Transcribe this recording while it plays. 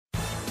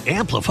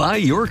Amplify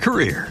your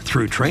career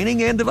through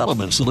training and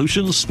development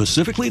solutions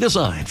specifically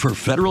designed for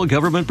federal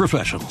government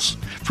professionals.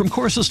 From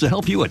courses to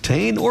help you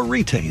attain or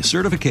retain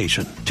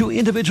certification, to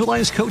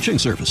individualized coaching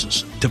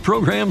services, to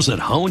programs that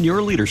hone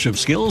your leadership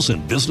skills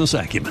and business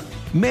acumen,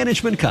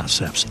 Management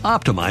Concepts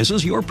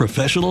optimizes your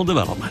professional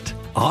development.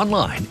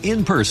 Online,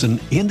 in person,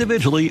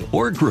 individually,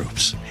 or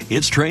groups,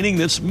 it's training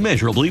that's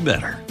measurably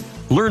better.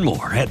 Learn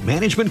more at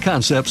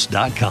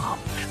managementconcepts.com.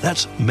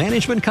 That's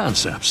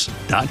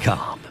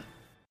managementconcepts.com.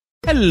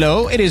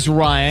 Hello, it is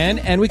Ryan,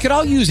 and we could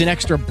all use an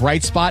extra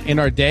bright spot in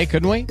our day,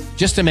 couldn't we?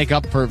 Just to make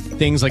up for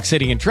things like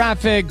sitting in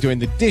traffic, doing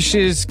the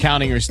dishes,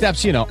 counting your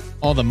steps, you know,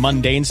 all the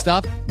mundane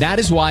stuff. That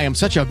is why I'm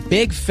such a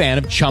big fan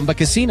of Chumba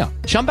Casino.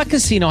 Chumba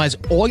Casino has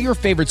all your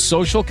favorite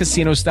social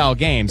casino-style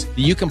games that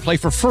you can play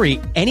for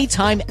free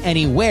anytime,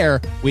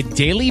 anywhere with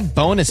daily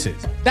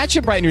bonuses. That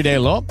should brighten your day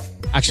a little.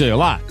 Actually, a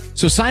lot.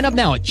 So sign up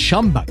now at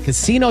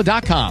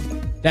ChumbaCasino.com.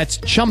 That's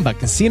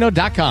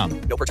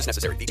ChumbaCasino.com. No purchase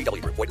necessary.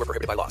 VGW Group. Void where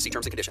prohibited by law. See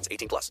terms and conditions.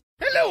 18+.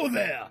 Hello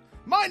there!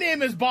 My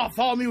name is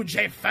Bartholomew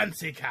J.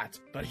 Fancy Cat,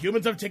 but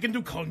humans have taken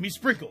to call me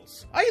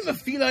Sprinkles. I am a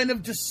feline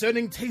of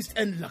discerning taste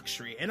and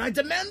luxury, and I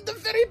demand the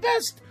very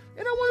best,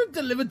 and I want it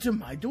delivered to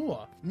my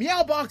door.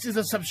 Meowbox is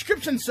a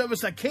subscription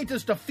service that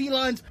caters to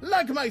felines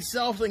like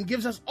myself and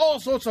gives us all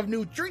sorts of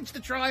new treats to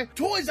try,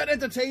 toys that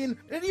entertain,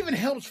 and it even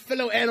helps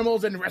fellow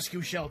animals in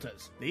rescue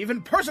shelters. They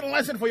even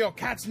personalize it for your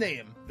cat's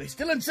name. They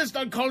still insist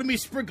on calling me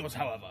Sprinkles,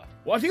 however.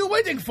 What are you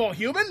waiting for,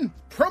 human?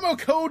 Promo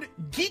code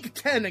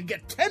GEEK10 and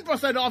get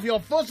 10% off your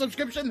full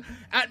subscription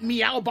at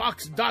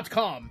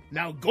meowbox.com.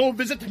 Now go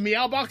visit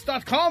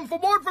meowbox.com for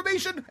more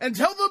information and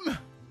tell them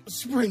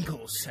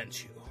Sprinkles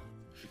sent you.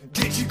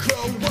 Did you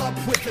grow up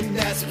with the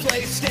NES,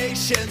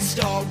 PlayStation,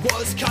 Star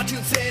Wars,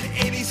 cartoons, and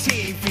 80s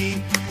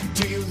TV?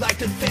 Do you like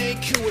to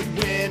think who would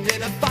win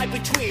in a fight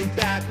between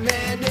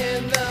Batman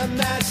and the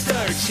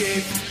Master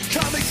Chief?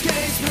 Comics,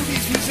 games,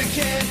 movies, music,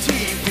 and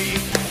TV.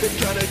 They're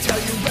gonna tell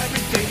you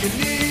everything you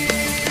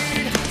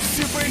need.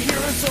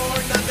 Superheroes or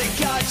not, they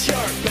got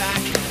your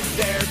back.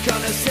 They're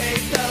gonna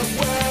save the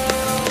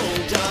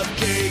world of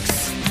geeks.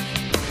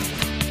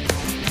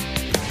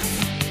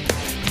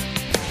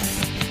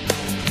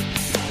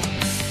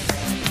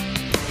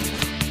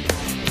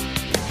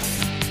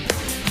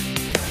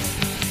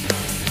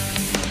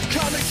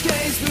 Comics,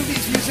 games,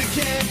 movies, music,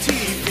 and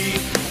TV.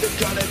 They're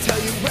gonna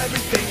tell you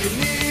everything you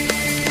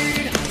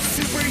need.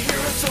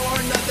 Superheroes or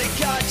not, they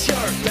got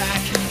your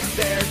back.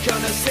 They're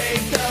gonna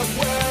save the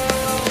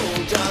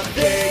world of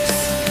geeks.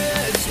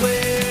 This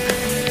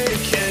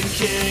Week in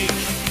Geek.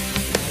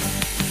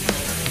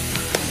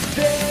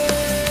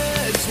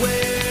 This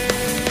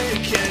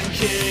Week in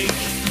Geek.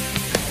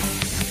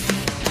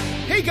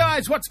 Hey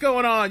guys, what's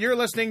going on? You're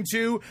listening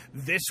to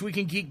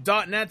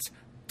ThisWeekinGeek.net's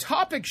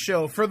topic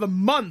show for the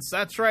months,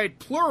 that's right,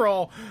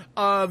 plural,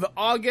 of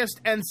August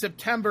and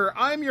September.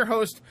 I'm your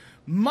host,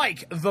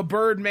 Mike the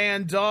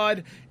Birdman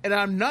Dodd, and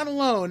I'm not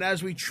alone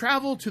as we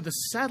travel to the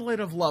satellite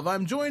of love.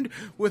 I'm joined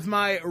with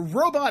my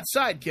robot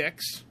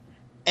sidekicks.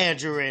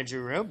 Andrew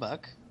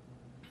Roebuck.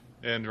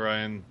 And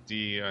Ryan,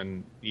 the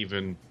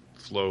uneven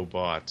flow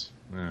bot.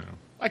 Yeah.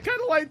 I kind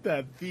of like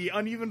that, the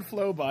uneven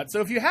flow bot.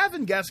 So if you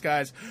haven't guessed,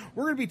 guys,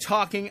 we're going to be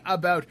talking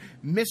about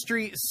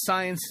Mystery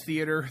Science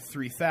Theater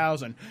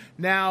 3000.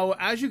 Now,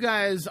 as you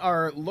guys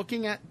are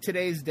looking at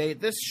today's date,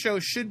 this show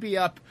should be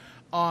up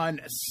on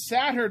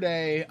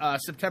Saturday,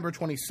 September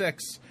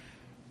 26th.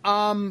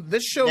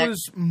 This show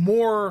is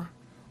more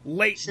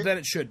late than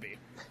it should be.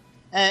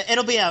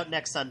 It'll be out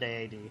next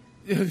Sunday, AD.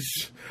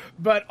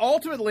 But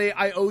ultimately,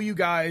 I owe you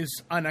guys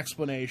an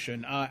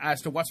explanation as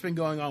to what's been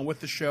going on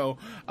with the show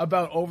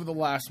about over the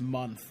last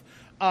month.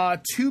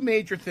 Two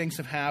major things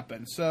have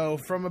happened. So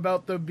from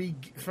about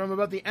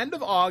the end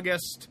of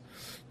August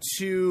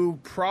to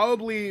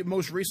probably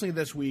most recently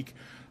this week,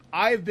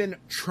 I've been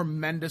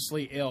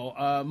tremendously ill.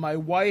 My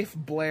wife,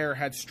 Blair,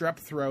 had strep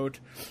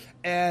throat,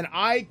 and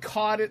I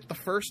caught it the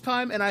first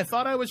time, and I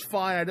thought I was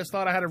fine. I just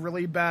thought I had a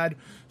really bad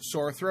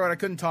sore throat. I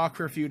couldn't talk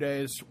for a few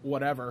days,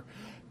 whatever.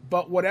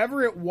 But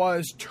whatever it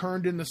was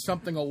turned into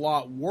something a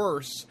lot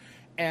worse,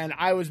 and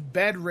I was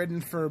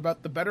bedridden for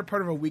about the better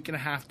part of a week and a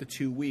half to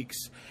 2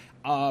 weeks.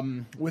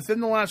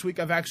 Within the last week,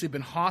 I've actually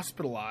been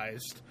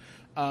hospitalized.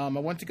 I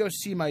went to go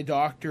see my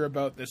doctor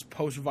about this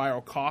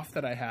post-viral cough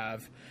that I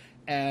have,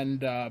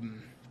 and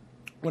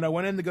when I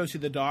went in to go see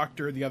the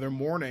doctor the other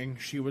morning,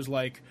 she was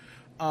like,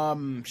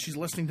 she's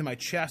listening to my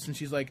chest, and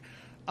she's like,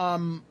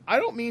 I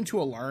don't mean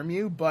to alarm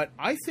you, but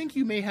I think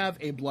you may have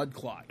a blood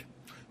clot.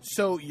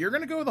 So you're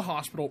going to go to the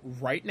hospital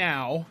right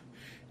now,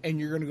 and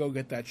you're going to go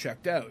get that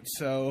checked out.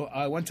 So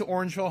I went to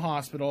Orangeville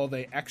Hospital.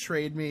 They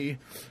x-rayed me,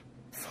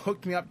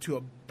 hooked me up to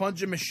a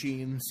bunch of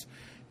machines,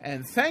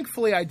 and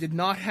thankfully I did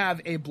not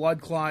have a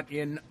blood clot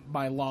in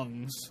my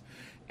lungs.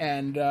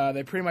 And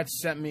they pretty much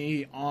sent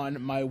me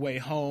on my way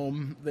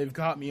home. They've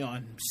got me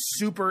on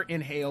super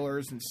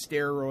inhalers and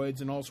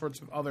steroids and all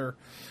sorts of other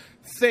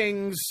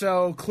things.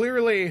 So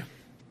clearly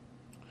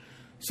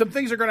some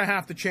things are going to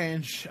have to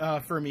change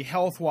for me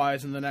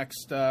health-wise in the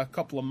next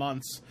couple of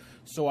months.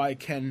 so I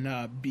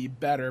can be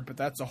better. But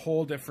that's a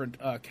whole different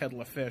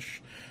kettle of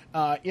fish.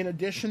 In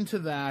addition to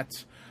that,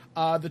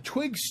 the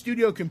Twig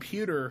Studio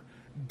computer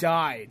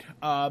died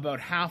about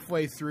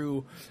halfway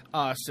through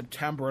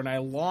September, and I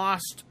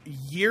lost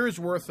years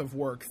worth of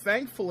work.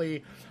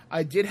 Thankfully,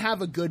 I did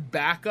have a good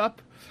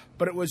backup,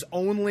 but it was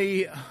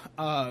only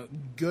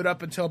good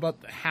up until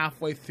about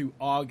halfway through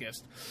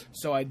August.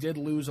 So I did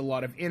lose a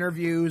lot of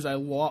interviews. I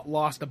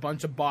lost a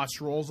bunch of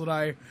boss roles that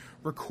I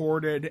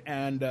recorded,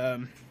 and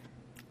a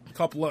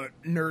couple of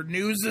nerd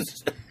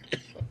newses.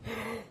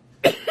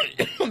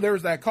 There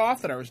was that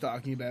cough that I was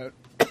talking about.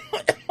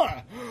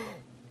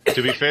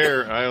 To be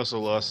fair, I also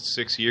lost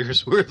 6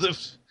 years worth of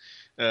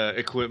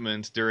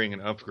equipment during an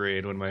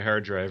upgrade when my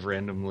hard drive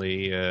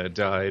randomly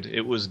died.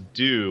 It was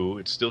due.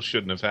 It still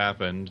shouldn't have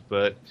happened,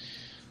 but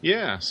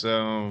yeah,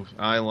 so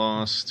I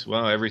lost,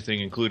 well, everything,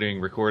 including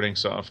recording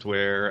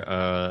software,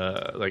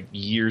 like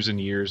years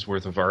and years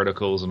worth of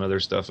articles and other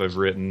stuff I've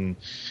written.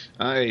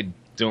 I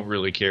don't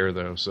really care,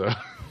 though, so it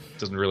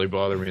doesn't really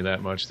bother me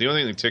that much. The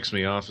only thing that ticks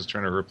me off is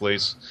trying to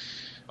replace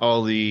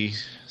all the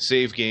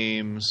save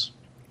games.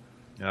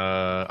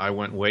 I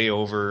went way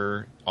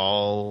over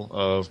all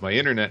of my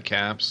internet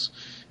caps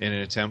in an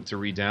attempt to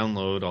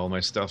re-download all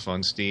my stuff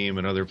on Steam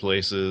and other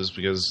places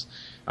because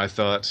I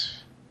thought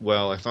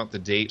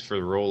the date for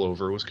the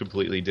rollover was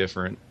completely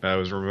different. I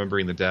was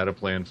remembering the data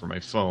plan for my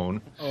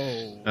phone.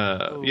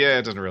 Yeah,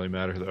 it doesn't really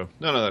matter, though.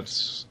 None of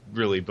that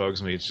really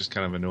bugs me. It's just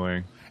kind of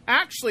annoying.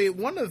 Actually,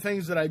 one of the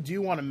things that I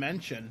do want to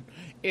mention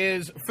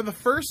is for the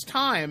first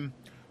time,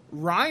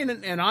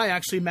 Ryan and I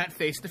actually met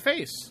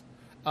face-to-face.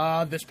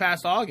 This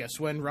past August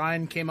when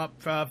Ryan came up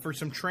for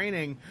some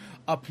training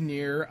up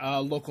near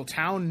a local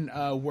town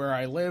where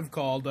I live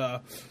called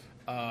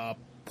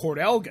Port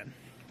Elgin.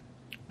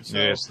 So,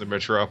 yes, the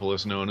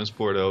metropolis known as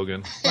Port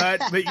Elgin.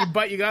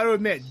 But you got to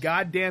admit,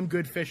 goddamn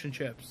good fish and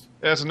chips.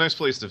 Yeah, it's a nice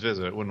place to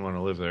visit. Wouldn't want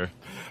to live there.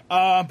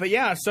 But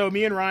yeah, so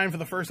me and Ryan for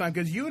the first time,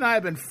 because you and I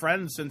have been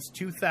friends since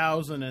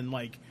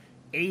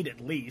 2008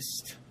 at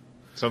least.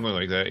 Something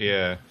like that,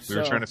 yeah. We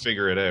were trying to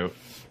figure it out.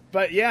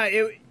 But yeah,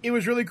 it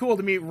was really cool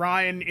to meet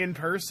Ryan in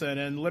person,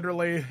 and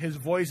literally his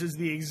voice is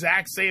the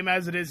exact same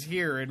as it is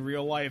here in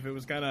real life. It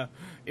was kind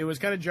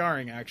of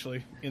jarring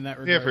actually in that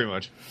regard. Yeah, pretty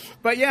much.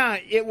 But yeah,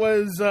 it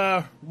was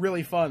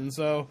really fun.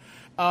 So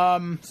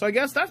I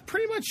guess that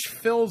pretty much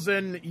fills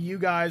in you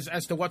guys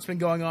as to what's been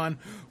going on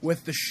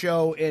with the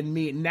show and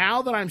me.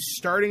 Now that I'm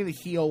starting to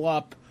heal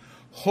up,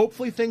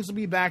 hopefully things will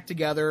be back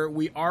together.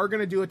 We are going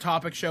to do a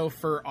topic show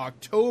for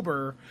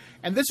October,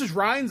 and this is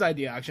Ryan's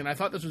idea, actually, and I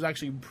thought this was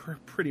actually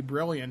pretty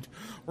brilliant.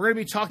 We're going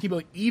to be talking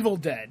about Evil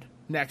Dead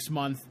next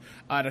month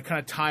to kind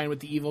of tie in with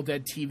the Evil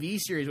Dead TV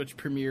series, which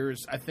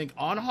premieres, I think,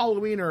 on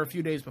Halloween or a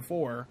few days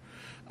before.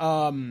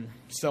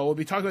 So we'll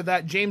be talking about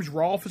that. James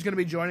Rolfe is going to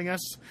be joining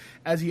us,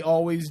 as he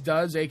always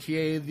does,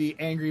 a.k.a. the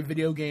Angry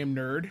Video Game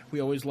Nerd.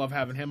 We always love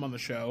having him on the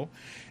show.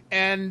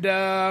 And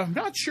I'm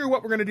not sure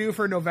what we're going to do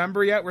for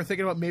November yet. We're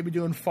thinking about maybe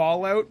doing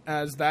Fallout,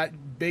 as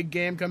that big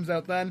game comes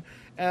out then.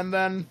 And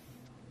then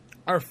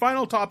our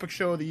final topic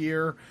show of the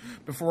year,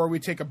 before we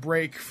take a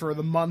break for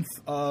the month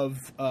of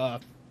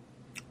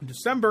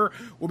December,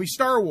 will be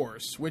Star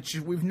Wars, which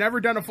we've never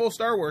done a full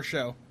Star Wars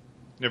show.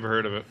 Never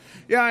heard of it.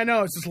 Yeah, I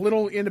know. It's this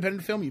little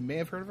independent film. You may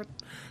have heard of it.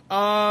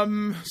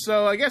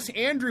 So I guess,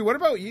 Andrew, what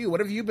about you?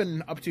 What have you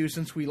been up to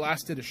since we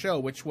last did a show,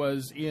 which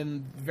was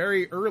in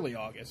very early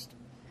August?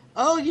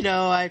 Oh, you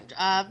know, I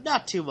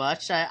not too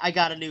much. I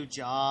got a new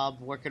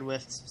job working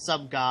with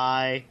some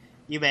guy.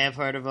 You may have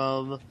heard of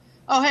him.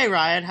 Oh, hey,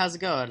 Ryan. How's it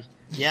going?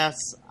 Yes,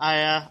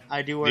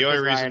 I do work with Ryan now. The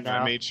only reason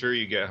I made sure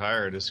you get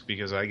hired is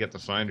because I get the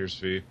finder's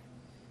fee.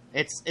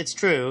 It's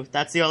true.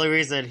 That's the only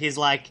reason. He's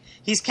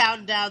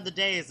counting down the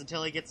days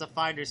until he gets a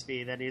finder's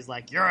fee. Then he's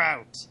like, "You're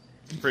out."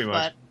 Pretty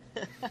much.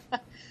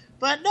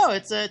 But no,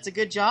 it's a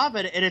good job,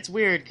 and it's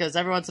weird because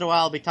every once in a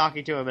while I'll be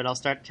talking to him and I'll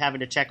start having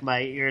to check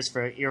my ears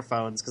for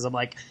earphones because I'm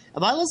like,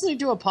 "Am I listening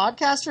to a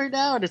podcast right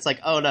now?" And it's like,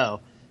 "Oh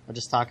no, I'm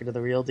just talking to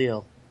the real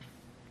deal."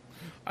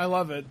 I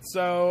love it.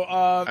 So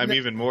I'm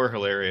even more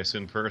hilarious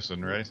in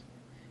person, right?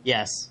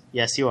 Yes,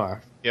 you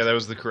are. Yeah, that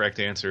was the correct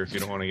answer. If you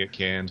don't want to get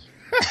canned.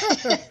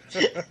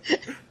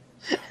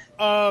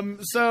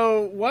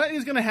 So what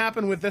is going to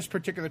happen with this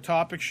particular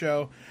topic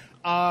show?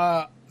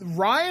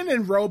 Ryan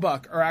and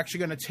Roebuck are actually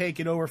going to take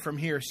it over from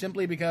here,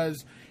 simply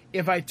because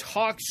if I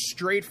talk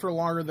straight for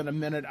longer than a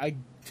minute, I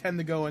tend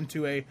to go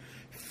into a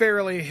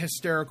fairly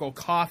hysterical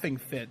coughing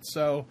fit.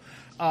 So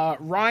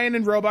Ryan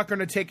and Roebuck are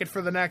going to take it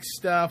for the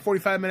next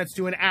 45 minutes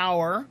to an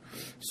hour.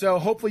 So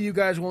hopefully you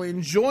guys will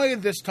enjoy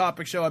this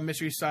topic show on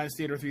Mystery Science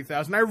Theater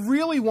 3000. I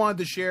really wanted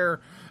to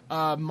share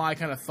my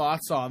kind of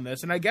thoughts on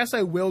this, and I guess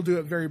I will do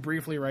it very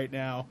briefly right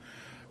now.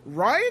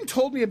 Ryan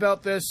told me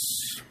about this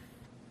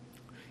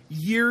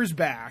years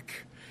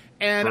back.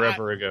 And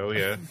forever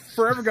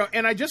ago,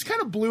 and I just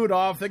kind of blew it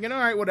off, thinking, all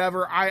right,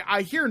 whatever.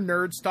 I hear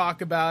nerds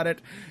talk about it.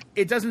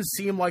 It doesn't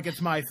seem like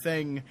it's my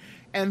thing.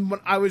 And when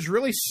I was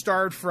really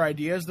starved for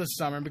ideas this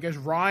summer, because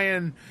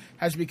Ryan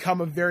has become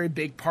a very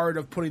big part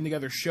of putting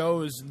together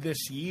shows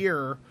this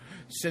year,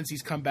 since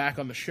he's come back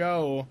on the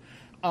show.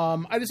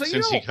 I just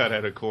Since he got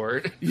out of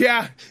court.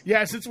 Yeah,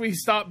 since we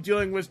stopped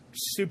dealing with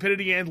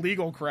stupidity and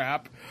legal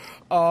crap,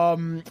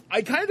 I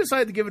kind of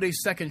decided to give it a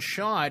second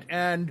shot,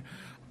 and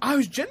I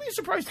was genuinely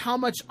surprised how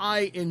much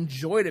I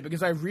enjoyed it,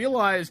 because I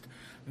realized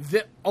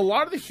that a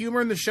lot of the humor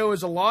in the show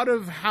is a lot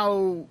of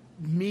how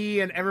me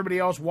and everybody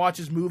else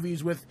watches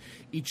movies with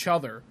each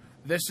other.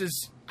 This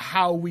is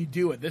how we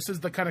do it. This is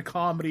the kind of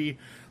comedy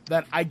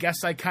that I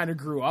guess I kind of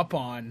grew up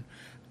on.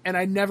 And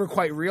I never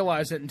quite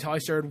realized it until I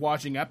started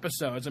watching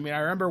episodes. I mean, I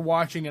remember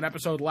watching an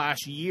episode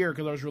last year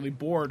because I was really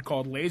bored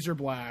called Laser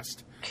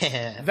Blast.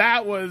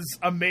 That was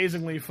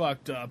amazingly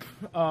fucked up.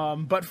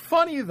 But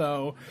funny,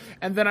 though.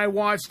 And then I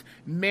watched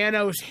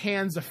Manos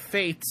Hands of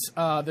Fates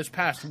this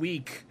past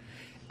week.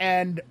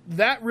 And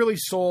that really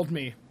sold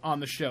me on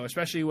the show,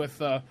 especially with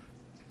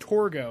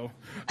Torgo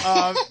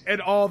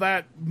and all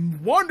that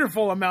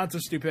wonderful amounts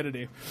of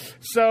stupidity.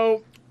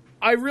 So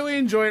I really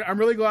enjoyed it. I'm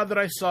really glad that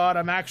I saw it.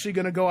 I'm actually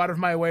going to go out of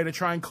my way to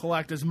try and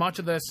collect as much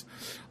of this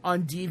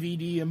on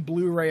DVD and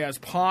Blu-ray as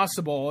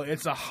possible.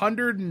 It's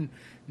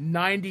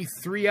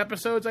 193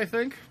 episodes, I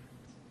think.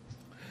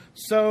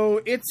 So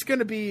it's going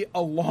to be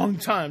a long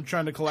time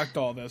trying to collect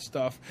all this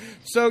stuff.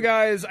 So,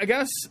 guys, I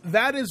guess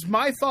that is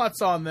my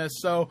thoughts on this.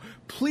 So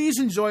please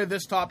enjoy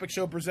this topic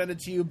show presented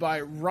to you by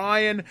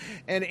Ryan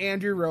and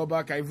Andrew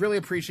Roebuck. I really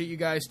appreciate you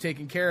guys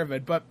taking care of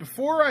it. But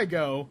before I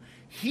go,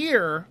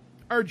 here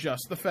are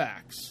just the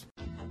facts.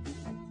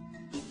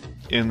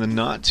 In the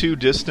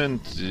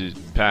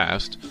not-too-distant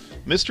past,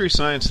 Mystery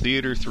Science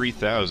Theater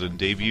 3000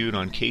 debuted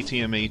on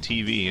KTMA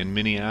TV in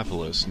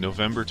Minneapolis,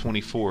 November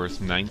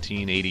 24th,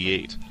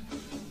 1988.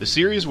 The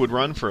series would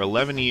run for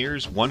 11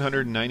 years,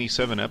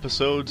 197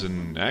 episodes,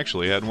 and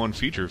actually had one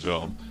feature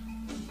film.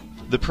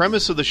 The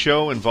premise of the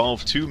show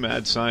involved two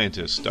mad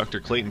scientists, Dr.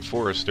 Clayton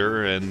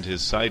Forrester and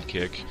his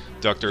sidekick,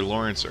 Dr.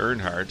 Lawrence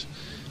Earnhardt,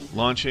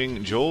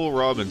 launching Joel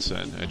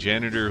Robinson, a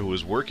janitor who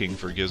was working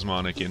for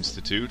Gizmonic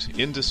Institute,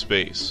 into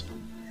space.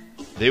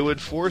 They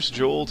would force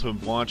Joel to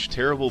watch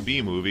terrible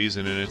B-movies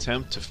in an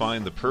attempt to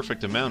find the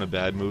perfect amount of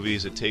bad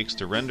movies it takes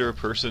to render a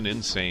person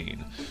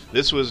insane.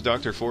 This was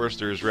Dr.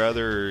 Forrester's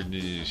rather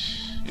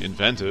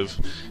inventive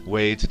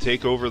way to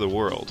take over the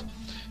world.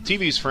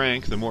 TV's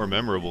Frank, the more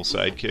memorable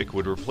sidekick,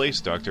 would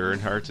replace Dr.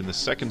 Earnhardt in the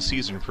second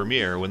season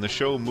premiere when the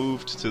show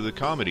moved to the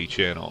Comedy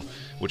Channel,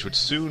 which would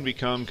soon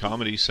become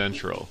Comedy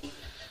Central.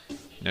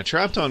 Now,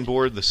 trapped on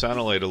board the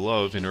Satellite of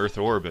Love in Earth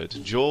orbit,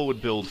 Joel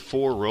would build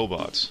 4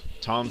 robots: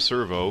 Tom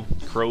Servo,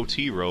 Crow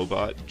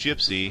T-Robot,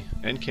 Gypsy,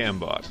 and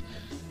Cambot.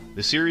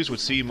 The series would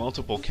see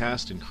multiple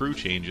cast and crew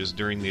changes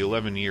during the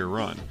 11-year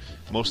run.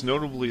 Most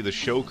notably, the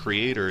show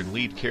creator and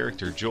lead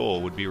character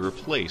Joel would be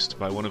replaced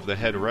by one of the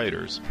head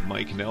writers,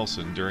 Mike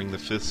Nelson, during the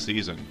 5th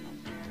season.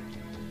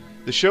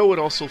 The show would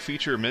also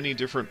feature many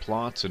different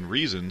plots and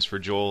reasons for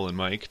Joel and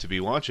Mike to be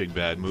watching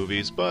bad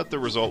movies, but the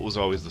result was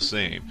always the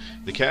same.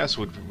 The cast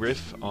would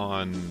riff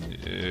on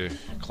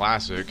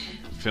classic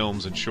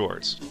films and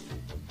shorts.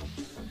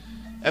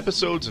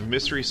 Episodes of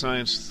Mystery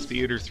Science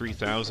Theater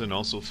 3000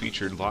 also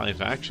featured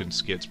live-action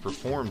skits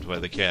performed by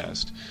the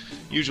cast,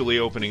 usually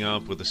opening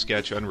up with a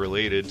sketch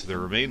unrelated to the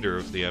remainder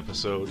of the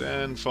episode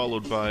and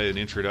followed by an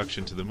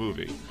introduction to the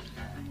movie.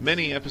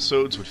 Many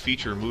episodes would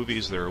feature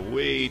movies that are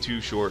way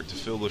too short to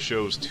fill the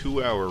show's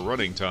 2-hour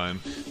running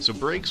time, so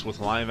breaks with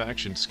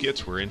live-action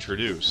skits were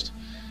introduced.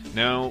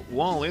 Now,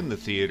 while in the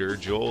theater,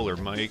 Joel or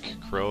Mike,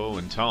 Crow,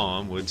 and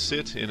Tom would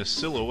sit in a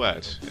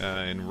silhouette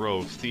in a row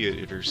of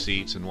theater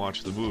seats and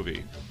watch the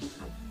movie.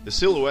 The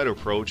silhouette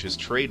approach is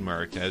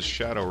trademarked as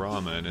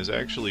Shadowrama and is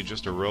actually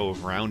just a row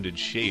of rounded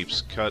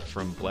shapes cut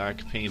from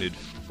black-painted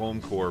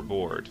foam core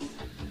board.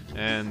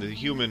 And the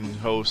human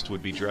host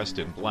would be dressed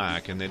in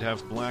black, and they'd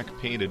have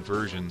black-painted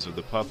versions of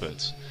the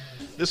puppets.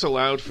 This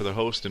allowed for the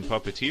host and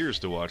puppeteers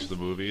to watch the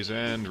movies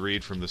and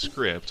read from the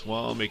script,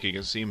 while making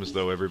it seem as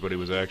though everybody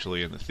was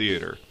actually in the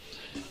theater.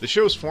 The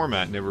show's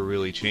format never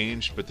really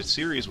changed, but the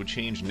series would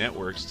change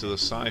networks to the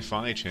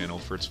Sci-Fi Channel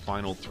for its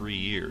final 3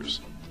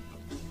 years.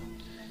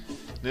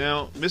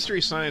 Now,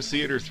 Mystery Science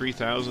Theater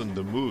 3000,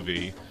 the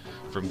movie,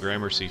 from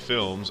Gramercy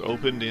Films,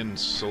 opened in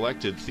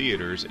selected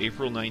theaters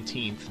April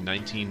 19th,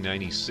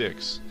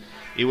 1996.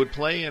 It would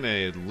play in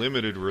a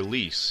limited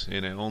release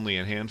in only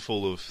a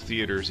handful of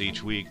theaters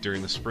each week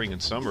during the spring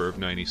and summer of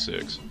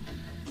 '96.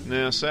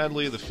 Now,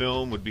 sadly, the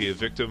film would be a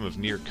victim of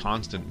near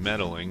constant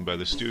meddling by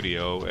the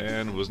studio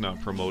and was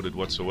not promoted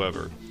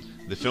whatsoever.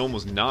 The film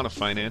was not a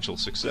financial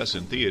success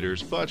in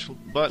theaters,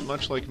 but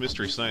much like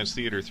Mystery Science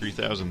Theater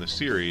 3000, the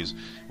series,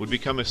 would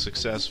become a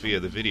success via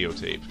the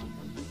videotape.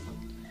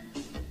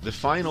 The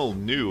final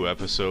new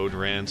episode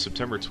ran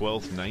September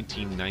 12th,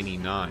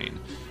 1999.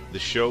 The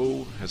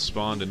show has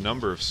spawned a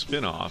number of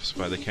spin-offs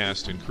by the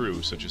cast and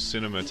crew, such as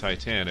Cinema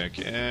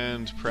Titanic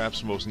and,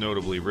 perhaps most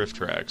notably, Riff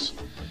Tracks.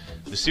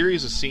 The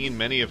series has seen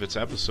many of its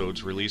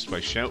episodes released by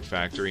Shout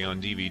Factory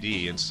on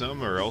DVD, and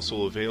some are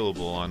also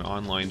available on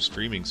online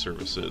streaming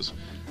services.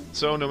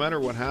 So no matter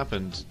what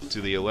happened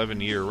to the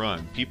 11-year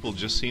run, people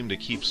just seem to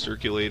keep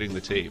circulating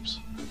the tapes.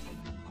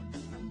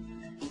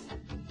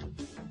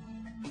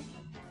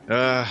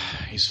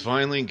 He's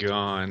finally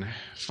gone.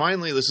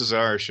 Finally, this is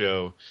our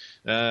show.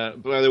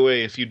 By the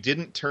way, if you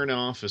didn't turn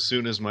off as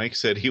soon as Mike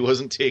said he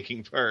wasn't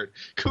taking part,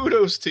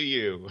 kudos to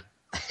you.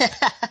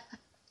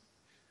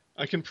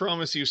 I can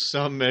promise you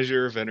some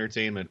measure of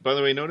entertainment. By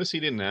the way, notice he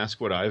didn't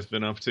ask what I've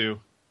been up to.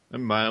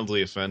 I'm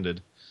mildly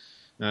offended.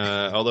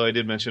 Although I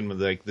did mention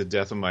like the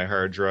death of my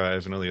hard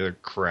drive and all the other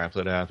crap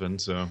that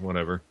happened, so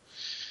whatever.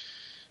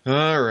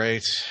 All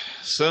right.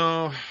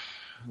 So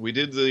we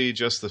did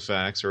just the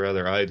facts, or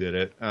rather I did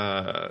it.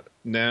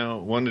 Now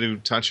wanted to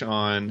touch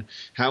on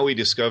how we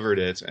discovered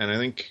it, and I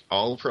think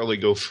I'll probably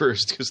go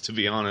first because, to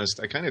be honest,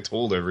 I kind of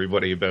told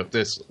everybody about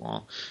this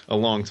a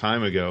long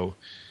time ago.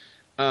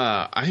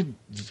 I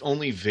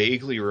only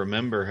vaguely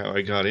remember how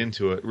I got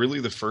into it. Really,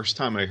 the first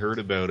time I heard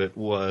about it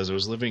was I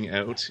was living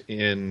out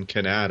in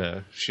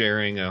Canada,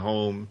 sharing a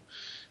home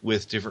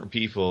with different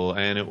people,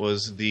 and it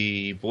was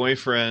the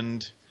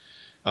boyfriend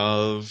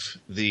of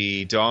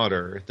the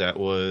daughter that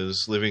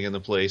was living in the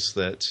place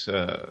that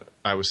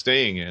I was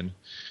staying in,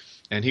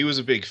 and he was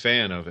a big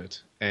fan of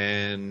it.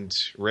 And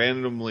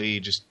randomly,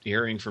 just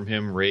hearing from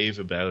him rave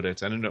about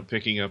it, I ended up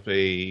picking up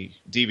a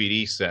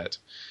DVD set.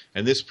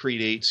 And this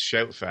predates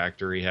Shout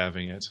Factory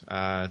having it.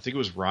 I think it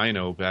was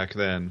Rhino back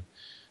then.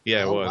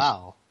 Yeah, it was.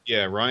 Wow.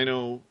 Yeah,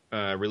 Rhino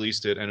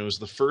released it, and it was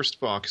the first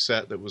box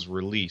set that was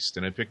released.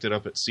 And I picked it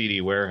up at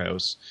CD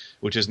Warehouse,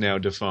 which is now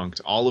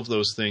defunct. All of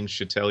those things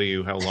should tell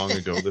you how long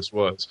ago this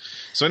was.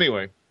 So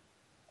anyway,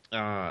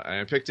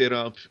 I picked it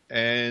up,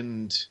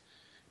 and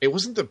it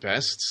wasn't the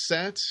best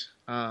set.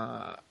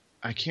 I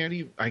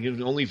can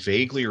only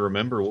vaguely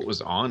remember what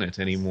was on it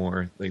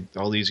anymore, like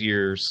all these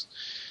years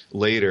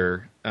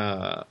later.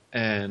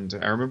 And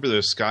I remember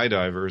the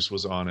Skydivers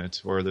was on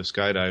it, or the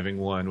skydiving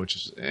one, which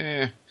is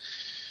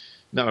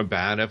not a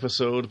bad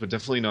episode, but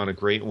definitely not a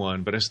great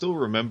one. But I still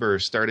remember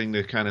starting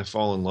to kind of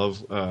fall in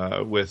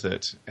love with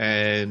it.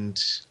 And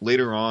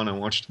later on, I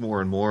watched more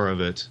and more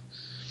of it.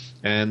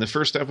 And the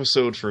first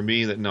episode for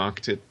me that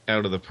knocked it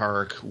out of the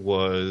park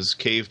was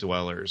Cave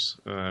Dwellers,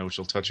 which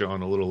I'll touch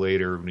on a little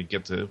later when we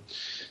get to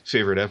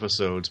favorite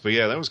episodes. But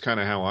yeah, that was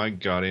kind of how I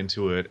got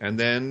into it. And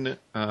then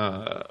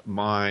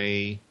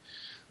my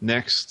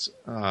next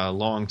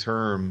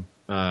long-term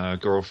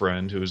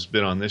girlfriend, who's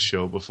been on this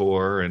show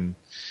before and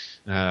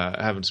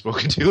haven't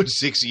spoken to in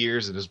 6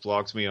 years and has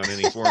blocked me on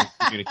any form of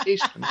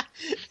communication.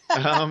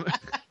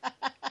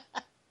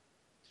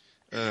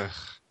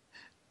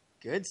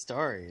 Good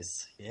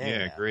stories.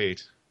 Yeah,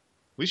 great.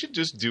 We should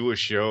just do a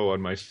show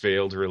on my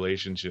failed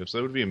relationships.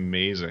 That would be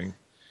amazing.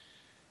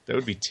 That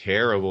would be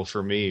terrible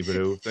for me, but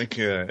I think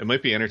it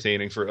might be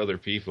entertaining for other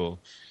people.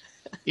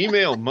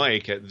 Email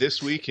Mike at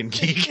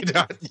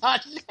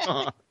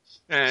thisweekingeek.com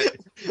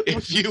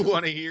if you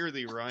want to hear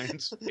the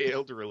Ryan's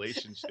Failed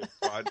Relationship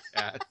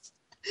podcast.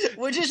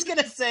 We're just going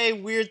to say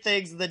weird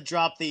things and then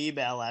drop the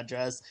email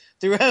address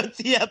throughout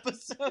the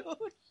episode.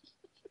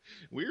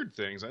 Weird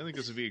things. I think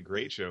this would be a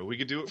great show. We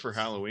could do it for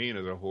Halloween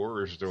as a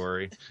horror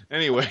story.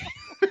 Anyway.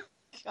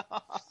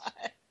 God.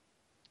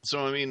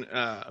 So, I mean,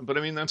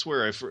 that's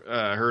where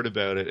I heard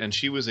about it, and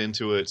she was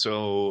into it,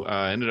 so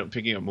I ended up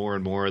picking up more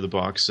and more of the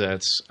box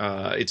sets.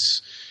 I'll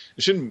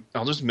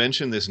just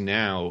mention this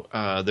now.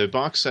 The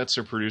box sets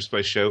are produced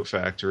by Shout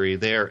Factory.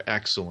 They are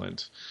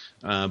excellent.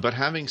 But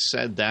having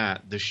said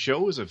that, the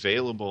show is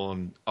available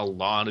in a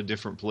lot of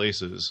different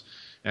places.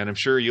 And I'm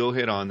sure you'll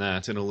hit on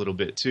that in a little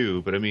bit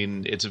too. But I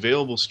mean, it's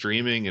available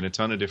streaming in a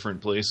ton of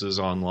different places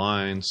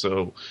online.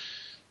 So,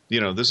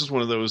 this is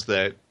one of those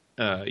that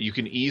you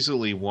can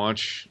easily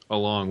watch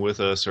along with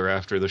us or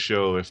after the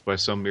show if by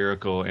some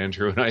miracle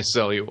Andrew and I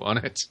sell you on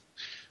it.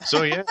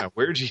 So yeah,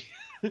 where'd you,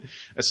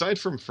 aside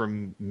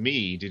from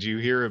me, did you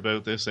hear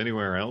about this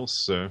anywhere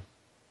else?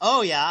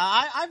 Oh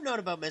yeah, I've known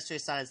about Mystery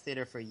Science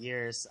Theater for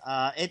years.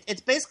 It's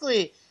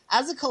basically,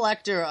 as a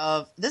collector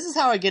of, this is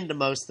how I get into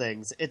most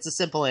things. It's a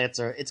simple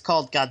answer. It's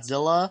called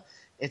Godzilla.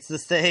 It's the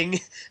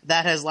thing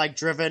that has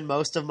driven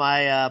most of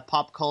my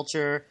pop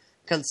culture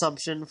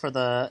consumption for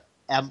the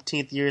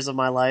umpteenth years of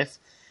my life.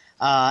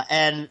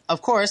 And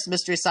of course,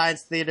 Mystery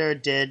Science Theater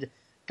did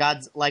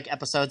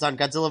episodes on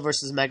Godzilla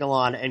vs.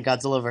 Megalon and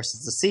Godzilla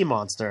vs. the Sea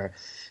Monster.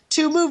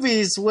 Two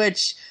movies which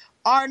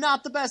are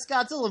not the best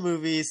Godzilla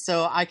movies,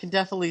 so I can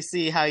definitely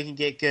see how you can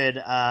get good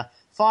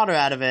fodder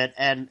out of it,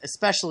 and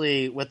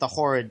especially with the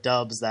horrid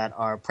dubs that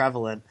are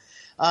prevalent.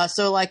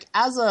 So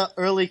as an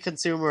early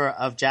consumer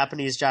of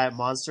Japanese giant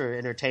monster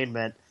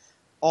entertainment,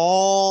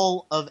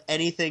 all of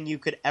anything you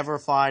could ever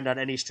find on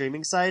any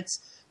streaming sites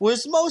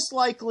was most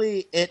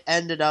likely it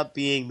ended up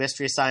being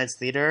Mystery Science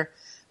Theater.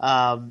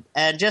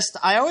 And just,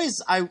 I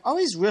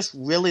always just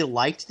really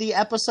liked the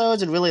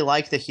episodes and really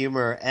liked the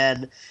humor.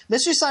 And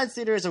Mystery Science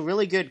Theater is a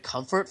really good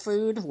comfort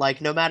food.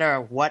 No matter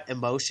what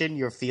emotion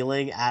you're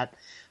feeling at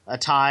a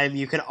time,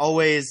 you can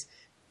always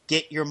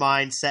get your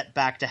mind set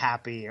back to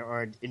happy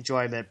or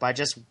enjoyment by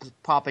just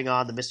popping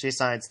on the Mystery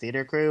Science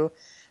Theater crew.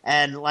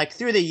 And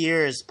through the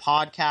years,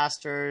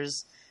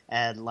 podcasters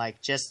and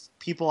just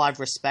people I've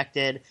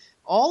respected,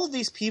 all of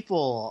these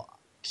people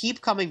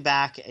keep coming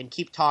back and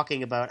keep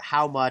talking about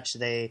how much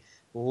they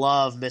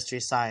love Mystery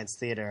Science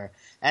Theater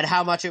and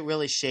how much it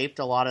really shaped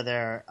a lot of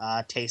their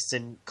tastes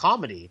in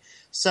comedy.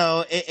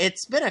 So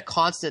it's been a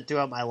constant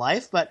throughout my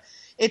life, but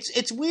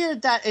it's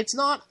weird that it's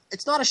not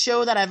a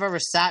show that I've ever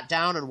sat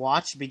down and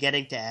watched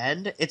beginning to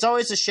end. It's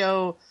always a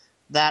show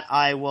that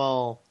I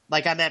will,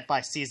 like, I meant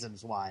by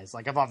seasons wise.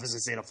 Like, I've obviously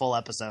seen a full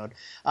episode,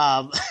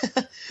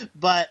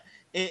 but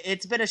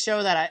it's been a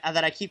show that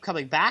I keep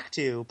coming back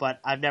to, but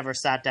I've never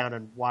sat down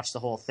and watched the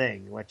whole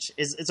thing, which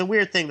is a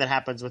weird thing that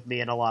happens with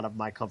me in a lot of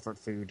my comfort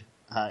food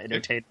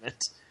entertainment.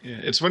 Yeah,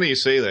 it's funny you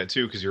say that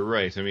too, because you're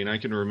right. I mean, I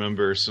can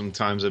remember some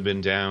times I've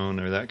been down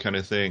or that kind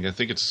of thing. I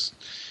think it's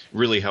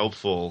really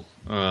helpful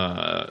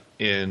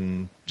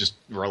in just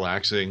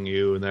relaxing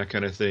you and that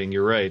kind of thing.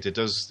 You're right.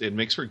 It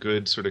makes for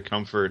good sort of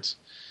comfort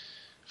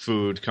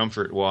food,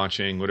 comfort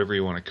watching, whatever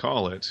you want to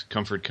call it,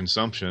 comfort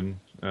consumption,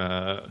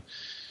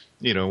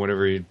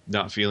 whenever you're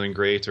not feeling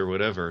great or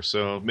whatever.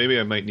 So maybe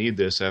I might need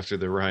this after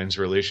the Ryan's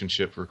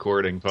Relationship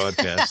recording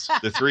podcast,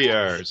 the 3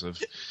 hours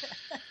of...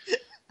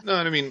 No,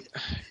 I mean,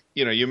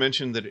 you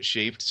mentioned that it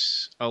shaped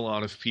a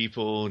lot of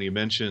people, and you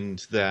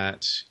mentioned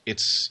that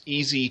it's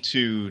easy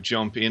to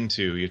jump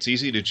into. It's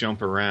easy to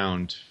jump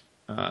around,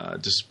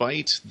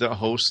 despite the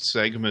host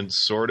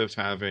segments sort of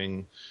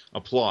having a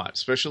plot.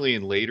 Especially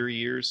in later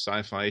years,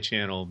 Sci-Fi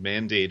Channel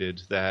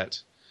mandated that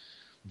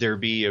there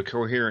be a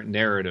coherent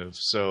narrative,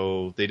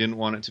 so they didn't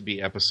want it to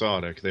be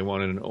episodic. They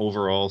wanted an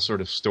overall sort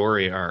of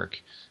story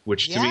arc,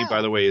 which to me,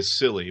 by the way, is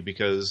silly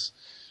because,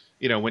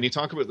 when you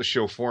talk about the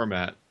show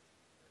format,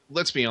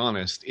 let's be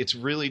honest, it's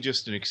really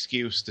just an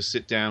excuse to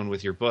sit down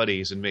with your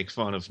buddies and make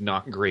fun of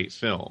not great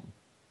film.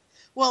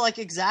 Well,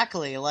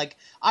 exactly.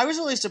 I was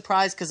really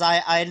surprised because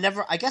I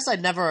guess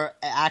I'd never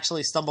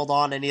actually stumbled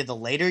on any of the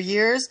later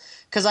years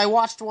because I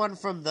watched one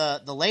from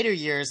the later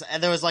years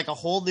and there was a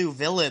whole new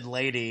villain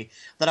lady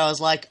that I was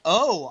like,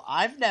 oh,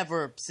 I've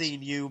never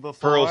seen you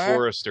before. Pearl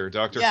Forrester,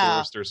 Dr.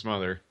 Forrester's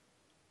mother.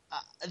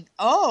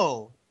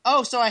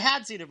 So I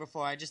had seen her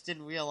before. I just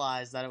didn't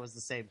realize that it was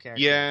the same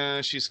character.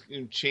 Yeah, she's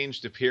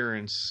changed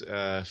appearance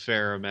a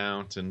fair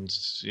amount, and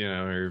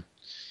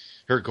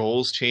her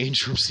goals change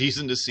from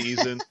season to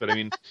season. But I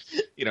mean,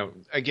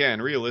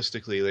 again,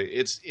 realistically,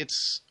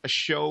 it's a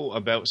show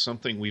about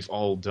something we've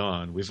all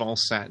done. We've all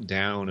sat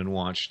down and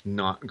watched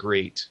not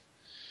great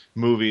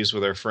movies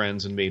with our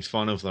friends and made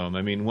fun of them.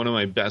 I mean, one of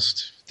my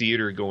best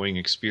theater going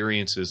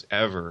experiences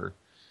ever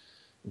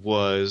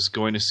was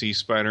going to see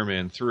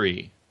Spider-Man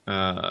 3.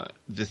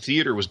 The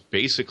theater was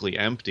basically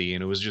empty,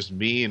 and it was just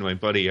me and my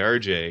buddy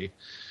RJ,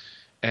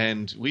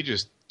 and we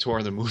just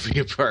tore the movie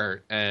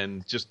apart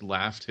and just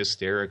laughed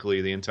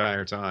hysterically the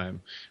entire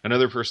time.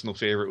 Another personal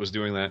favorite was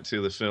doing that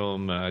to the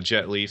film,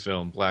 Jet Li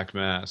film, Black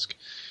Mask.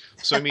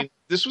 So, I mean,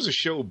 this was a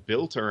show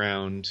built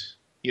around,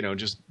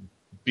 just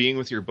being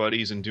with your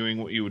buddies and doing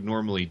what you would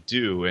normally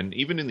do. And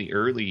even in the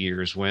early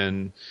years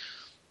when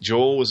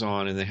Joel was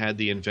on and they had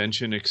the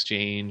invention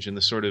exchange and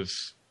the sort of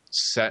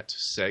set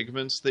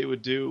segments they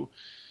would do,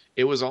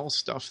 it was all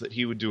stuff that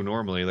he would do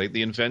normally. Like,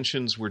 the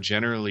inventions were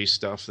generally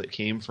stuff that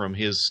came from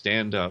his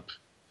stand-up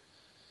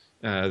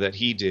that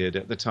he did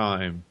at the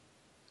time.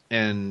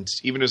 And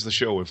even as the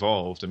show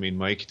evolved, I mean,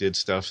 Mike did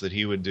stuff that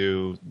he would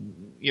do.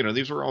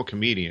 These were all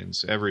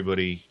comedians,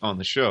 everybody on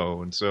the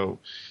show. And so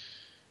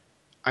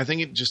I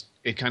think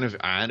it kind of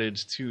added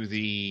to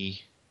the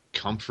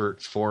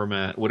comfort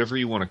format, whatever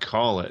you want to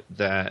call it,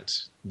 that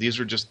these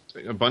were just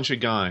a bunch of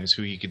guys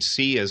who you could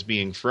see as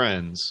being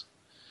friends,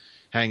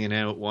 hanging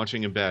out,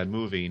 watching a bad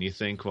movie, and you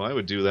think, well, I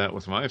would do that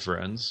with my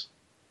friends.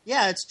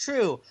 Yeah, it's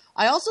true.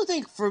 I also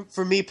think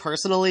for me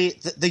personally,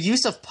 the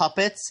use of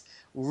puppets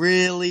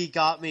really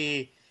got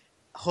me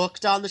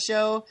hooked on the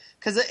show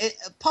because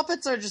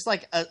puppets are just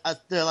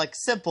they're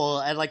simple,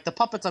 and the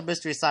puppets on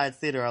Mystery Science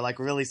Theater are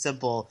really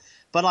simple,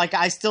 but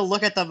I still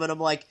look at them and I'm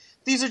like,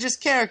 these are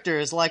just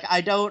characters.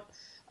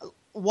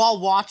 While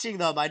watching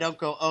them, I don't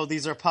go, oh,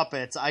 these are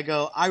puppets. I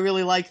go, I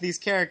really like these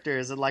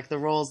characters and the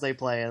roles they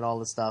play and all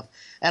this stuff.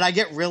 And I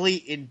get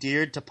really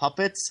endeared to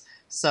puppets.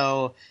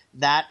 So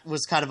that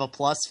was kind of a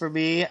plus for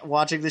me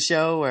watching the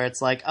show, where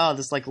it's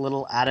this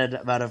little added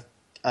amount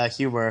of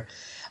humor.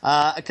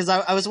 Because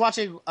I was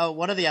watching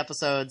one of the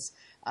episodes.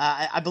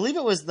 I believe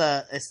it was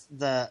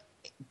the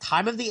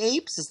Time of the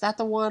Apes. Is that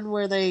the one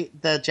where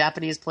the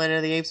Japanese Planet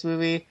of the Apes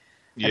movie?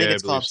 Yeah, I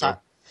believe so.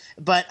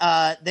 But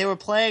they were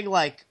playing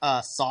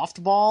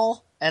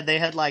softball, and they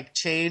had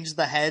changed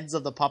the heads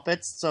of the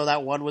puppets so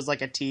that one was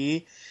a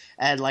T,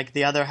 and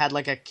the other had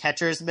a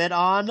catcher's mitt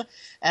on,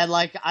 and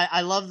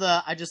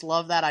I just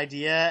love that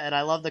idea, and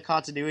I love the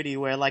continuity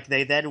where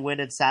they then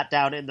went and sat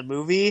down in the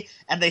movie,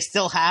 and they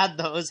still had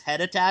those head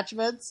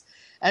attachments,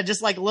 and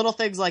just little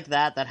things like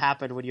that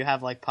happen when you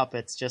have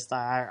puppets. Just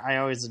I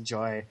always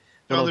enjoy.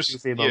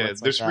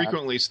 There's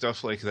frequently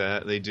stuff like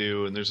that they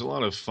do, and there's a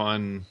lot of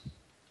fun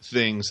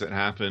things that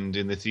happened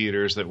in the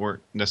theaters that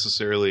weren't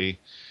necessarily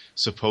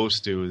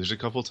supposed to. There's a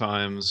couple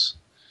times,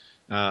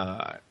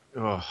 I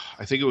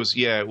think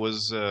it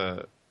was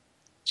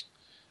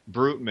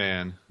Brute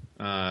Man.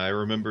 I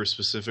remember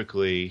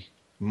specifically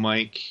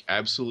Mike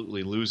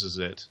absolutely loses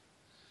it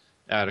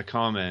at a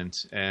comment,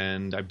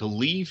 and I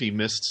believe he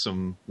missed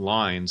some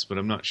lines, but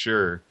I'm not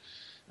sure.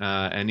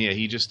 And yeah,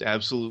 he just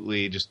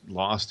absolutely just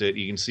lost it.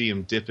 You can see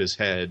him dip his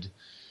head.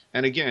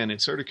 And again,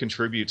 it sort of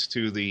contributes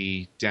to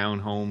the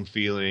down-home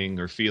feeling,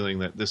 or feeling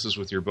that this is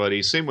with your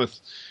buddies. Same with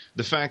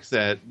the fact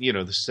that, you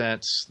know, the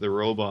sets, the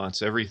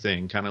robots,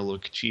 everything kind of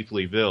look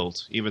cheaply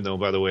built, even though,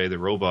 by the way, the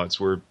robots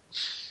were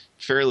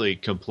fairly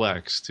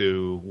complex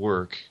to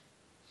work.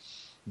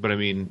 But I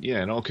mean,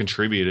 yeah, it all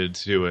contributed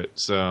to it,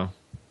 so...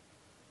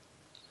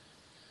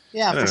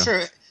 Yeah, for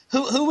sure.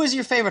 Who was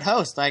your favorite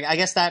host? I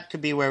guess that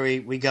could be where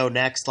we go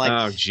next. Like,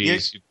 oh,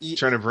 geez, you're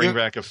trying to bring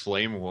back a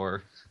flame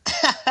war.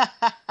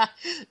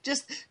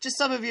 just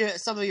some of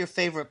your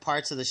favorite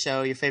parts of the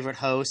show, your favorite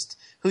host,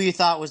 who you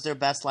thought was their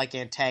best like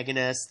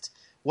antagonist.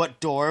 What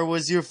door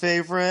was your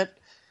favorite?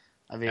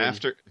 I mean,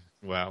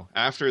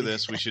 after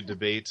this, we should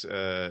debate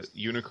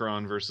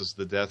Unicron versus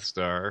the Death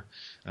Star,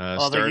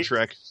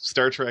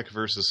 Star Trek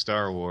versus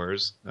Star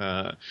Wars.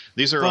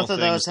 These are all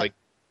things like.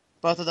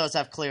 Both of those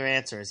have clear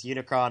answers: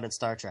 Unicron and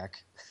Star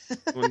Trek.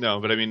 Well,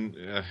 no, but I mean,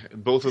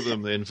 both of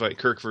them, they invite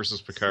Kirk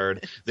versus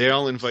Picard. They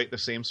all invite the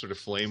same sort of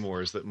flame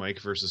wars that Mike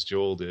versus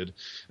Joel did.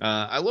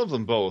 I love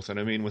them both,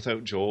 and I mean,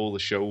 without Joel, the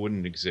show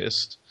wouldn't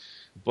exist.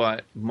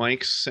 But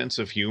Mike's sense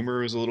of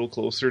humor is a little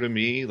closer to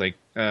me. Like,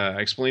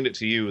 I explained it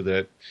to you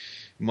that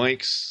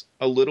Mike's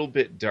a little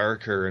bit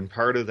darker, and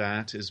part of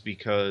that is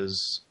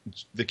because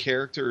the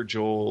character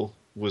Joel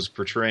was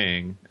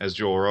portraying as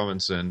Joel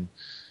Robinson,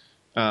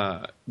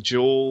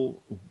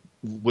 Joel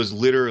was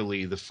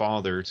literally the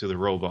father to the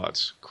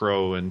robots,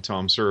 Crow and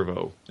Tom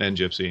Servo, and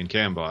Gypsy and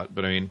Cambot.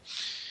 But I mean,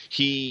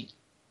 he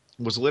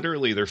was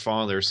literally their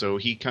father, so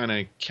he kind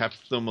of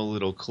kept them a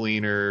little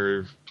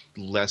cleaner,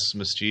 less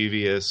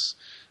mischievous,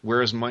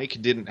 whereas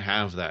Mike didn't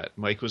have that.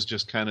 Mike was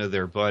just kind of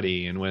their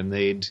buddy, and when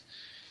they'd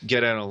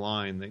get out of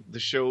line, the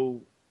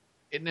show,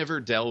 it never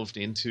delved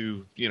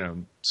into, you know,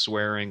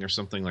 swearing or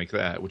something like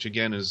that, which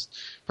again is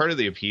part of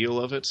the appeal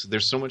of it.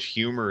 There's so much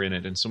humor in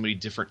it and so many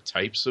different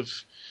types of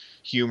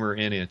humor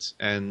in it,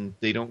 and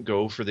they don't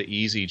go for the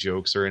easy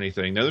jokes or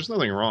anything. Now, there's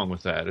nothing wrong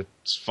with that.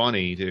 It's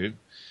funny to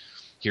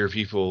hear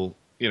people,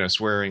 you know,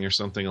 swearing or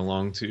something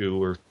along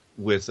to or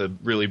with a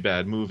really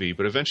bad movie,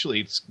 but eventually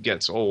it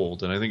gets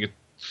old, and I think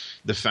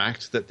the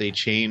fact that they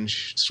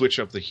switch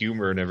up the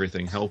humor and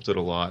everything helped it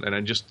a lot.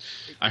 And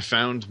I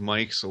found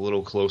Mike's a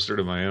little closer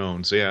to my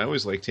own. So yeah, I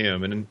always liked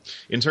him. And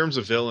in terms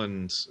of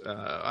villains,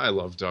 I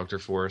love Dr.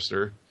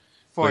 Forrester.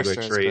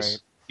 Forrester's great.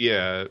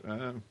 Yeah.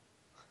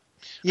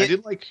 I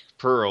did like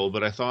Pearl,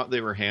 but I thought they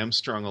were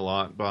hamstrung a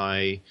lot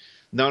by,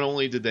 not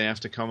only did they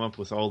have to come up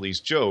with all these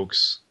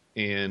jokes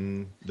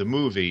in the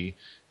movie,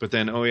 but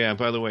then, oh yeah,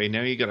 by the way,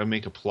 now you got to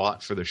make a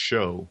plot for the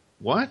show.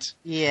 What?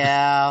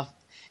 Yeah.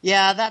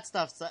 Yeah, that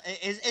stuff's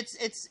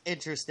it's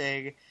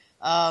interesting.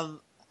 I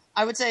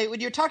would say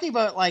when you're talking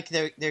about like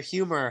their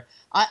humor,